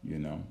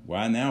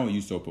 Why now are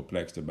you so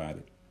perplexed about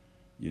it?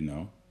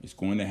 It's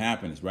going to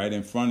happen. It's right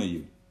in front of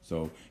you.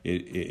 So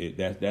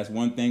that's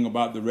one thing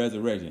about the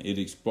resurrection. It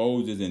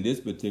exposes, in this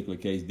particular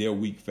case, their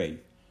weak faith.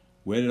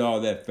 Where did all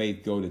that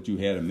faith go that you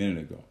had a minute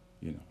ago?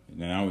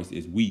 Now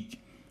it's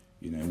weak.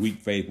 Weak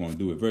faith won't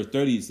do it. Verse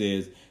 30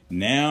 says,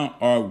 now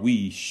are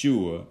we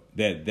sure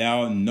that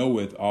thou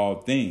knowest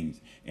all things,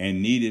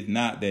 and needest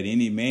not that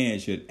any man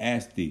should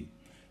ask thee.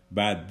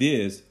 By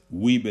this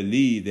we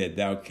believe that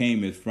thou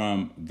camest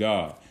from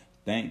God.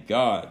 Thank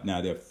God.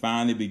 Now they're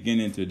finally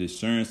beginning to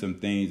discern some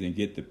things and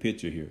get the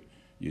picture here.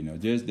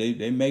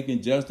 They're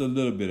making just a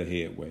little bit of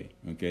headway.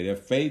 Okay, their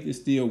faith is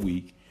still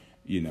weak,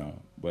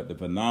 but the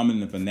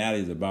phenomenon, the finale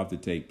is about to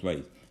take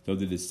place. So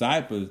the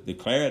disciples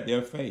declared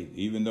their faith,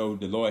 even though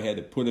the Lord had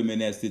to put them in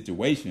that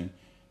situation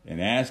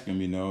and ask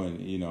them,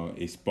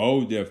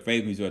 expose their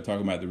faith when he started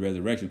talking about the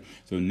resurrection.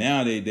 So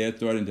now they're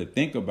starting to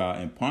think about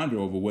and ponder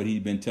over what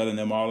he's been telling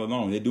them all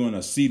along. They're doing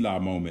a Selah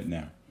moment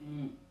now,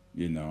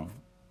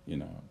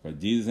 because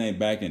Jesus ain't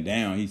backing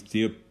down. He's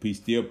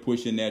still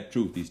pushing that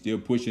truth. He's still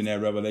pushing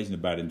that revelation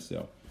about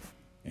himself.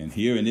 And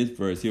here in this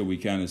verse here, we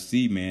kind of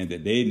see, man,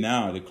 that they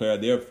now declare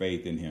their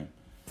faith in him.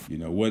 You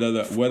know, what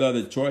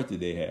other choice did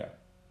they have?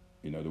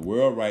 You know, the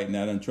world right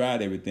now done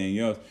tried everything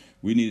else.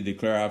 We need to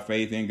declare our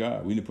faith in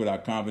God. We need to put our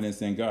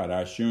confidence in God,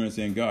 our assurance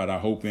in God, our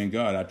hope in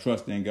God, our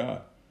trust in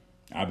God,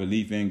 our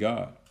belief in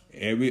God.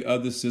 Every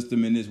other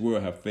system in this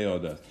world have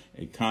failed us.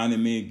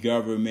 Economy,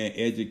 government,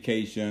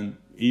 education,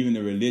 even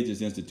the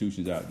religious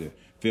institutions out there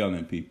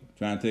failing people,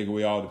 trying to take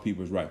away all the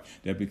people's rights.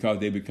 That's because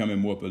they're becoming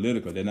more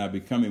political. They're not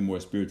becoming more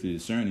spiritually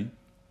discerning.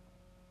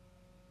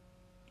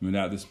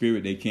 Without the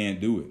Spirit, they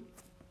can't do it.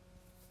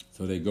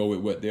 So they go with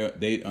what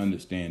they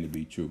understand to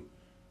be true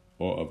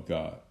or of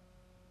God.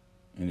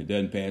 And it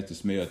doesn't pass the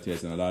smell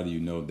test, and a lot of you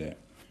know that.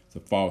 It's a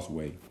false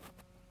way.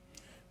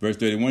 Verse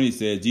 31, he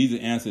says, Jesus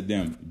answered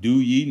them, do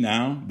ye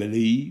now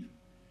believe?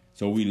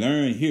 So we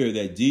learn here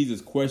that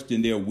Jesus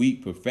questioned their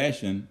weak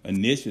profession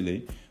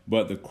initially,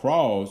 but the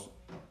cross,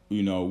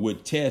 you know,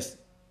 would test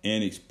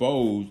and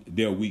expose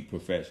their weak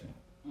profession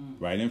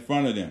right in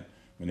front of them.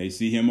 When they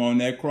see him on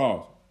that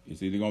cross,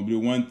 it's either going to do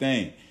one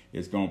thing.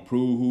 It's going to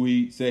prove who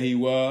he said he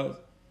was.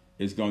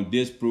 It's going to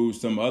disprove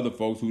some other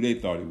folks who they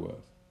thought he was.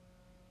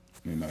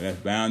 You know, that's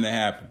bound to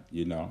happen,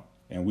 you know.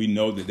 And we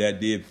know that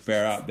did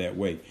fare out that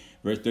way.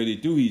 Verse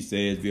 32, he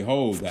says,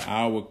 behold, the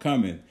hour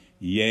cometh,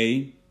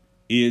 yea,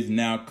 is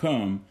now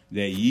come,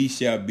 that ye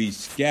shall be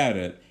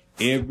scattered,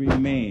 every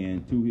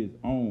man to his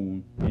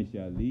own, and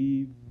shall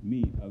leave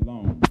me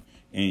alone.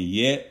 And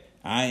yet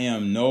I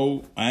am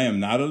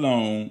not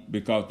alone,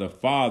 because the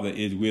Father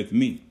is with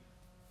me.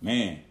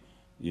 Man,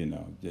 you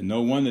know,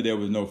 no wonder there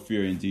was no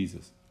fear in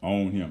Jesus,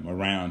 on him,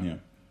 around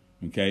him.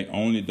 Okay,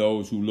 only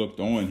those who looked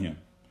on him.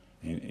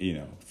 And, you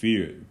know,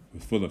 fear,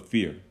 was full of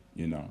fear,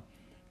 you know,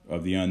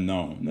 of the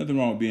unknown. Nothing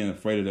wrong with being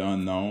afraid of the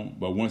unknown,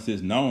 but once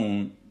it's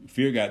known,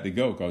 fear got to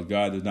go, because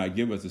God does not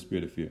give us a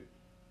spirit of fear.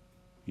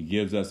 He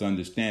gives us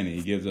understanding.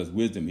 He gives us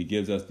wisdom. He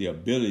gives us the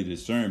ability to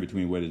discern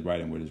between what is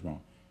right and what is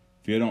wrong.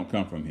 Fear don't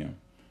come from him.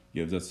 He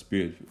gives us a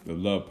spirit of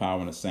love,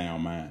 power, and a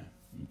sound mind.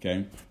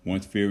 Okay?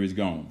 Once fear is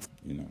gone,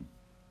 you know.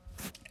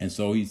 And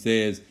so he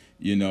says,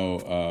 you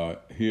know,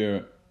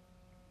 here,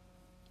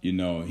 you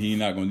know, he's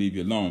not going to leave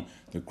you alone.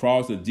 The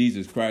cross of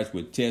Jesus Christ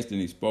would test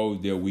and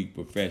expose their weak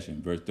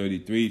profession. Verse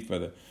 33 for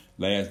the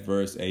last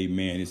verse,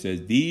 amen. It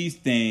says, these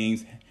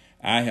things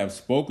I have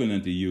spoken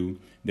unto you,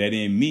 that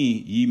in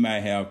me ye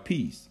might have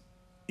peace.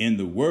 In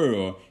the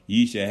world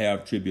ye shall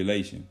have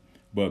tribulation.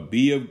 But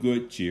be of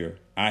good cheer.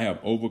 I have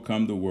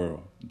overcome the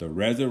world. The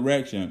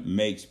resurrection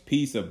makes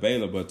peace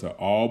available to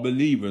all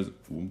believers.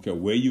 Okay,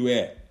 where you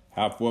at?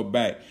 How far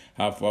back?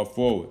 How far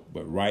forward?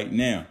 But right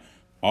now,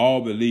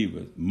 all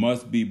believers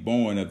must be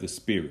born of the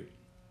Spirit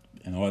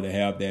in order to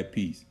have that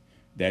peace,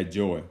 that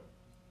joy,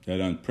 that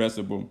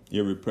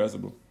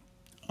irrepressible,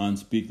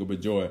 unspeakable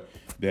joy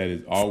that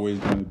is always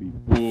going to be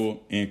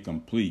full and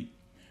complete.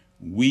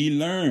 We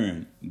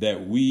learn that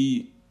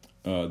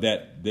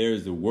that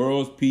there's the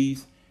world's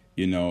peace,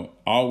 you know,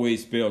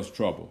 always spells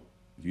trouble.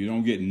 If you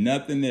don't get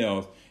nothing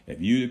else, if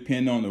you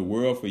depend on the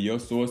world for your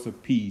source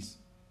of peace,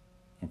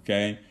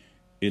 okay,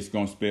 it's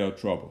going to spell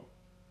trouble.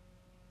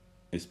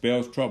 It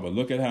spells trouble.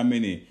 Look at how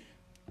many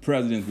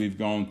presidents we've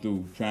gone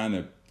through trying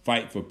to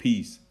fight for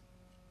peace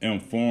on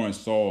foreign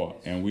soil,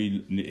 and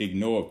we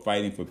ignore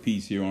fighting for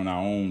peace here on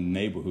our own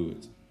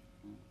neighborhoods.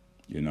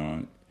 You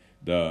know,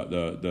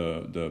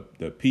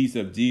 the peace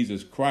of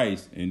Jesus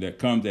Christ, and that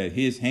comes at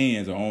his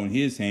hands or on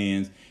his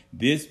hands,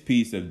 this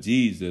peace of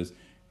Jesus,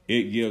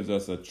 it gives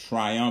us a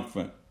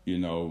triumphant, you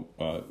know,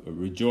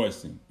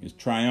 rejoicing. It's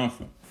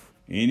triumphant.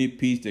 Any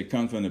peace that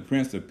comes from the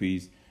Prince of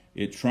Peace,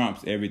 it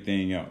trumps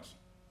everything else.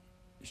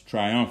 It's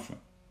triumphant,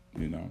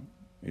 you know.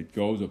 It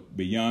goes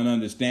beyond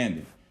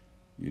understanding,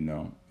 you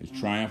know. It's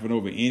triumphant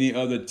over any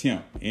other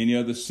attempt, any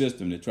other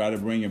system to try to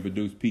bring and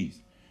produce peace.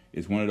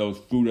 It's one of those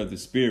fruit of the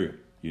Spirit,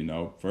 you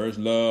know. First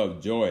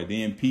love, joy,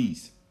 then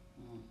peace.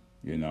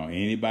 You know,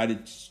 anybody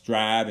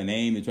strive and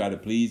aim to try to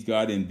please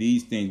God in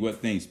these things.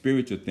 What things?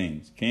 Spiritual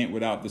things. Can't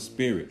without the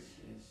Spirit,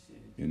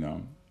 you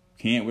know.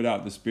 Can't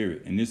without the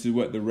Spirit. And this is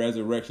what the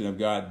resurrection of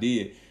God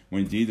did.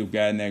 When Jesus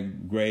got in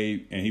that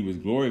grave and he was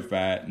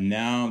glorified,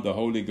 now the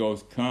Holy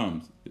Ghost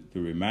comes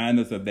to remind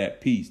us of that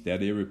peace,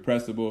 that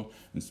irrepressible,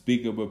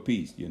 unspeakable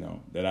peace, you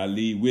know, that I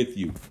leave with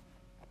you,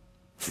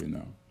 you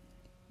know,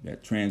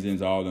 that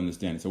transcends all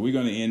understanding. So we're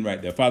going to end right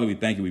there. Father, we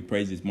thank you. We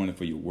praise you this morning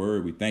for your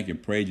word. We thank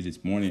and praise you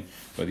this morning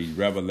for these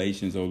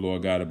revelations, oh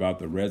Lord God, about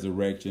the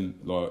resurrection,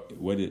 Lord,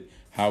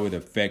 how it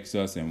affects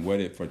us and what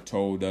it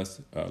foretold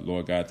us,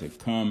 Lord God, to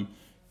come,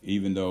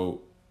 even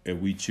though if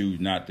we choose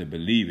not to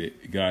believe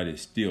it, God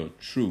is still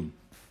true.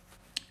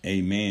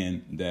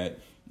 Amen. That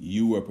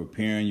you are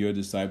preparing your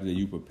disciples, that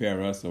you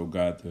prepare us, oh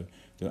God,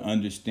 to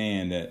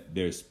understand that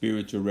there's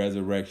spiritual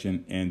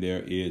resurrection and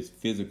there is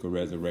physical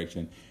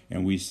resurrection.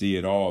 And we see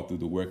it all through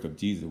the work of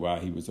Jesus while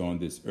he was on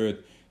this earth.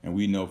 And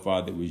we know,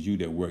 Father, it was you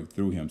that worked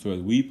through him. So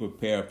as we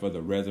prepare for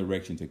the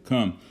resurrection to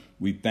come,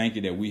 we thank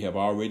you that we have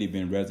already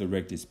been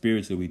resurrected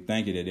spiritually. We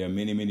thank you that there are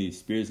many, many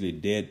spiritually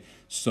dead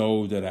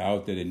souls that are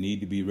out there that need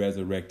to be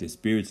resurrected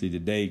spiritually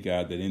today,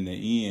 God, that in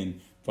the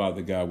end,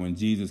 Father God, when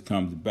Jesus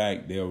comes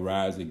back, they'll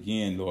rise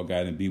again, Lord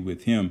God, and be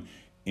with him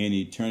in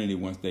eternity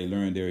once they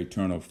learn their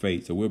eternal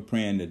fate. So we're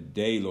praying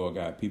today, Lord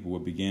God, people will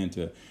begin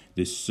to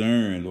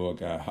discern, Lord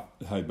God,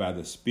 how by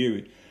the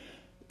Spirit,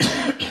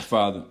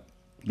 Father,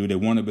 do they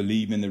want to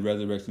believe in the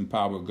resurrection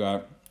power of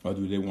God, or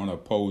do they want to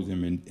oppose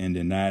him and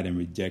deny it and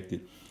reject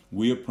it?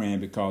 We're praying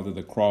because of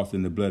the cross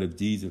and the blood of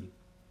Jesus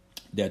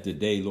that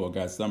today, Lord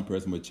God, some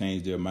person will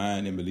change their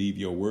mind and believe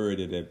your word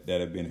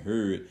that have been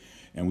heard.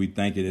 And we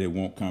thank you that it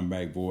won't come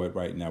back void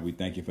right now. We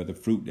thank you for the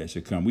fruit that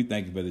should come. We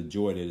thank you for the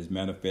joy that is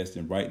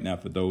manifesting right now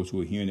for those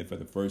who are hearing it for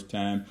the first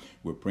time.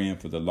 We're praying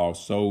for the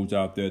lost souls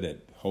out there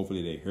that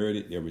hopefully they heard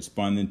it, they're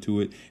responding to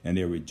it, and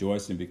they're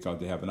rejoicing because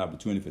they have an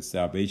opportunity for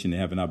salvation. They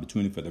have an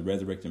opportunity for the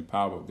resurrection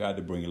power of God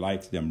to bring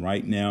life to them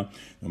right now,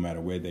 no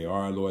matter where they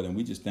are, Lord. And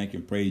we just thank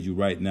and praise you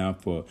right now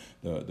for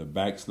the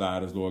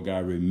backsliders, Lord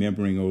God,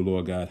 remembering, oh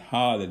Lord God,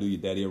 hallelujah,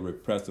 that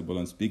irrepressible,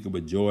 unspeakable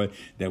joy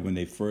that when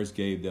they first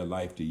gave their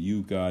life to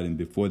you, God, and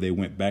before they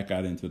went back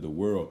out into the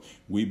world,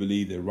 we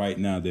believe that right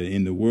now they're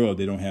in the world,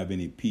 they don't have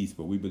any peace,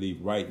 but we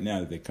believe right now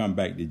that they come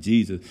back to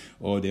Jesus,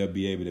 or they'll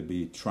be able to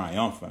be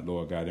triumphant,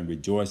 Lord God, and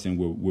rejoicing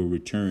will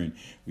return.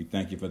 We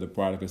thank you for the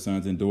prodigal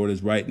sons and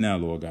daughters right now,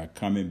 Lord God,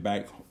 coming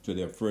back to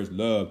their first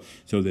love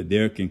so that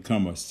there can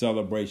come a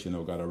celebration,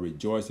 oh God, a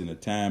rejoicing, a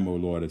time, oh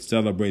Lord, of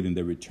celebrating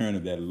the return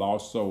of that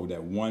lost soul,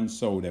 that one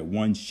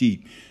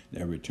sheep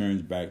that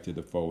returns back to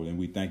the fold. And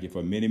we thank you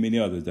for many, many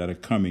others that are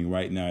coming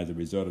right now as a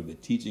result of the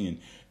teaching and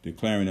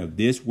declaring of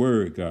this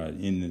word, God.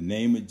 In the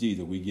name of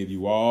Jesus, we give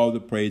you all the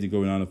praise and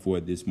glory and honor for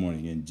it this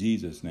morning. In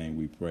Jesus' name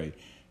we pray.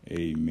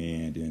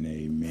 Amen and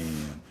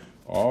amen.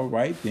 All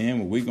right, then.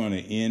 Well, we're going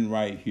to end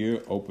right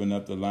here. Open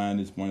up the line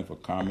this morning for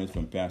comments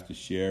from Pastor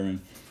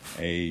Sharon.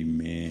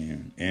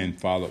 Amen. And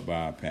followed by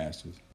our pastors.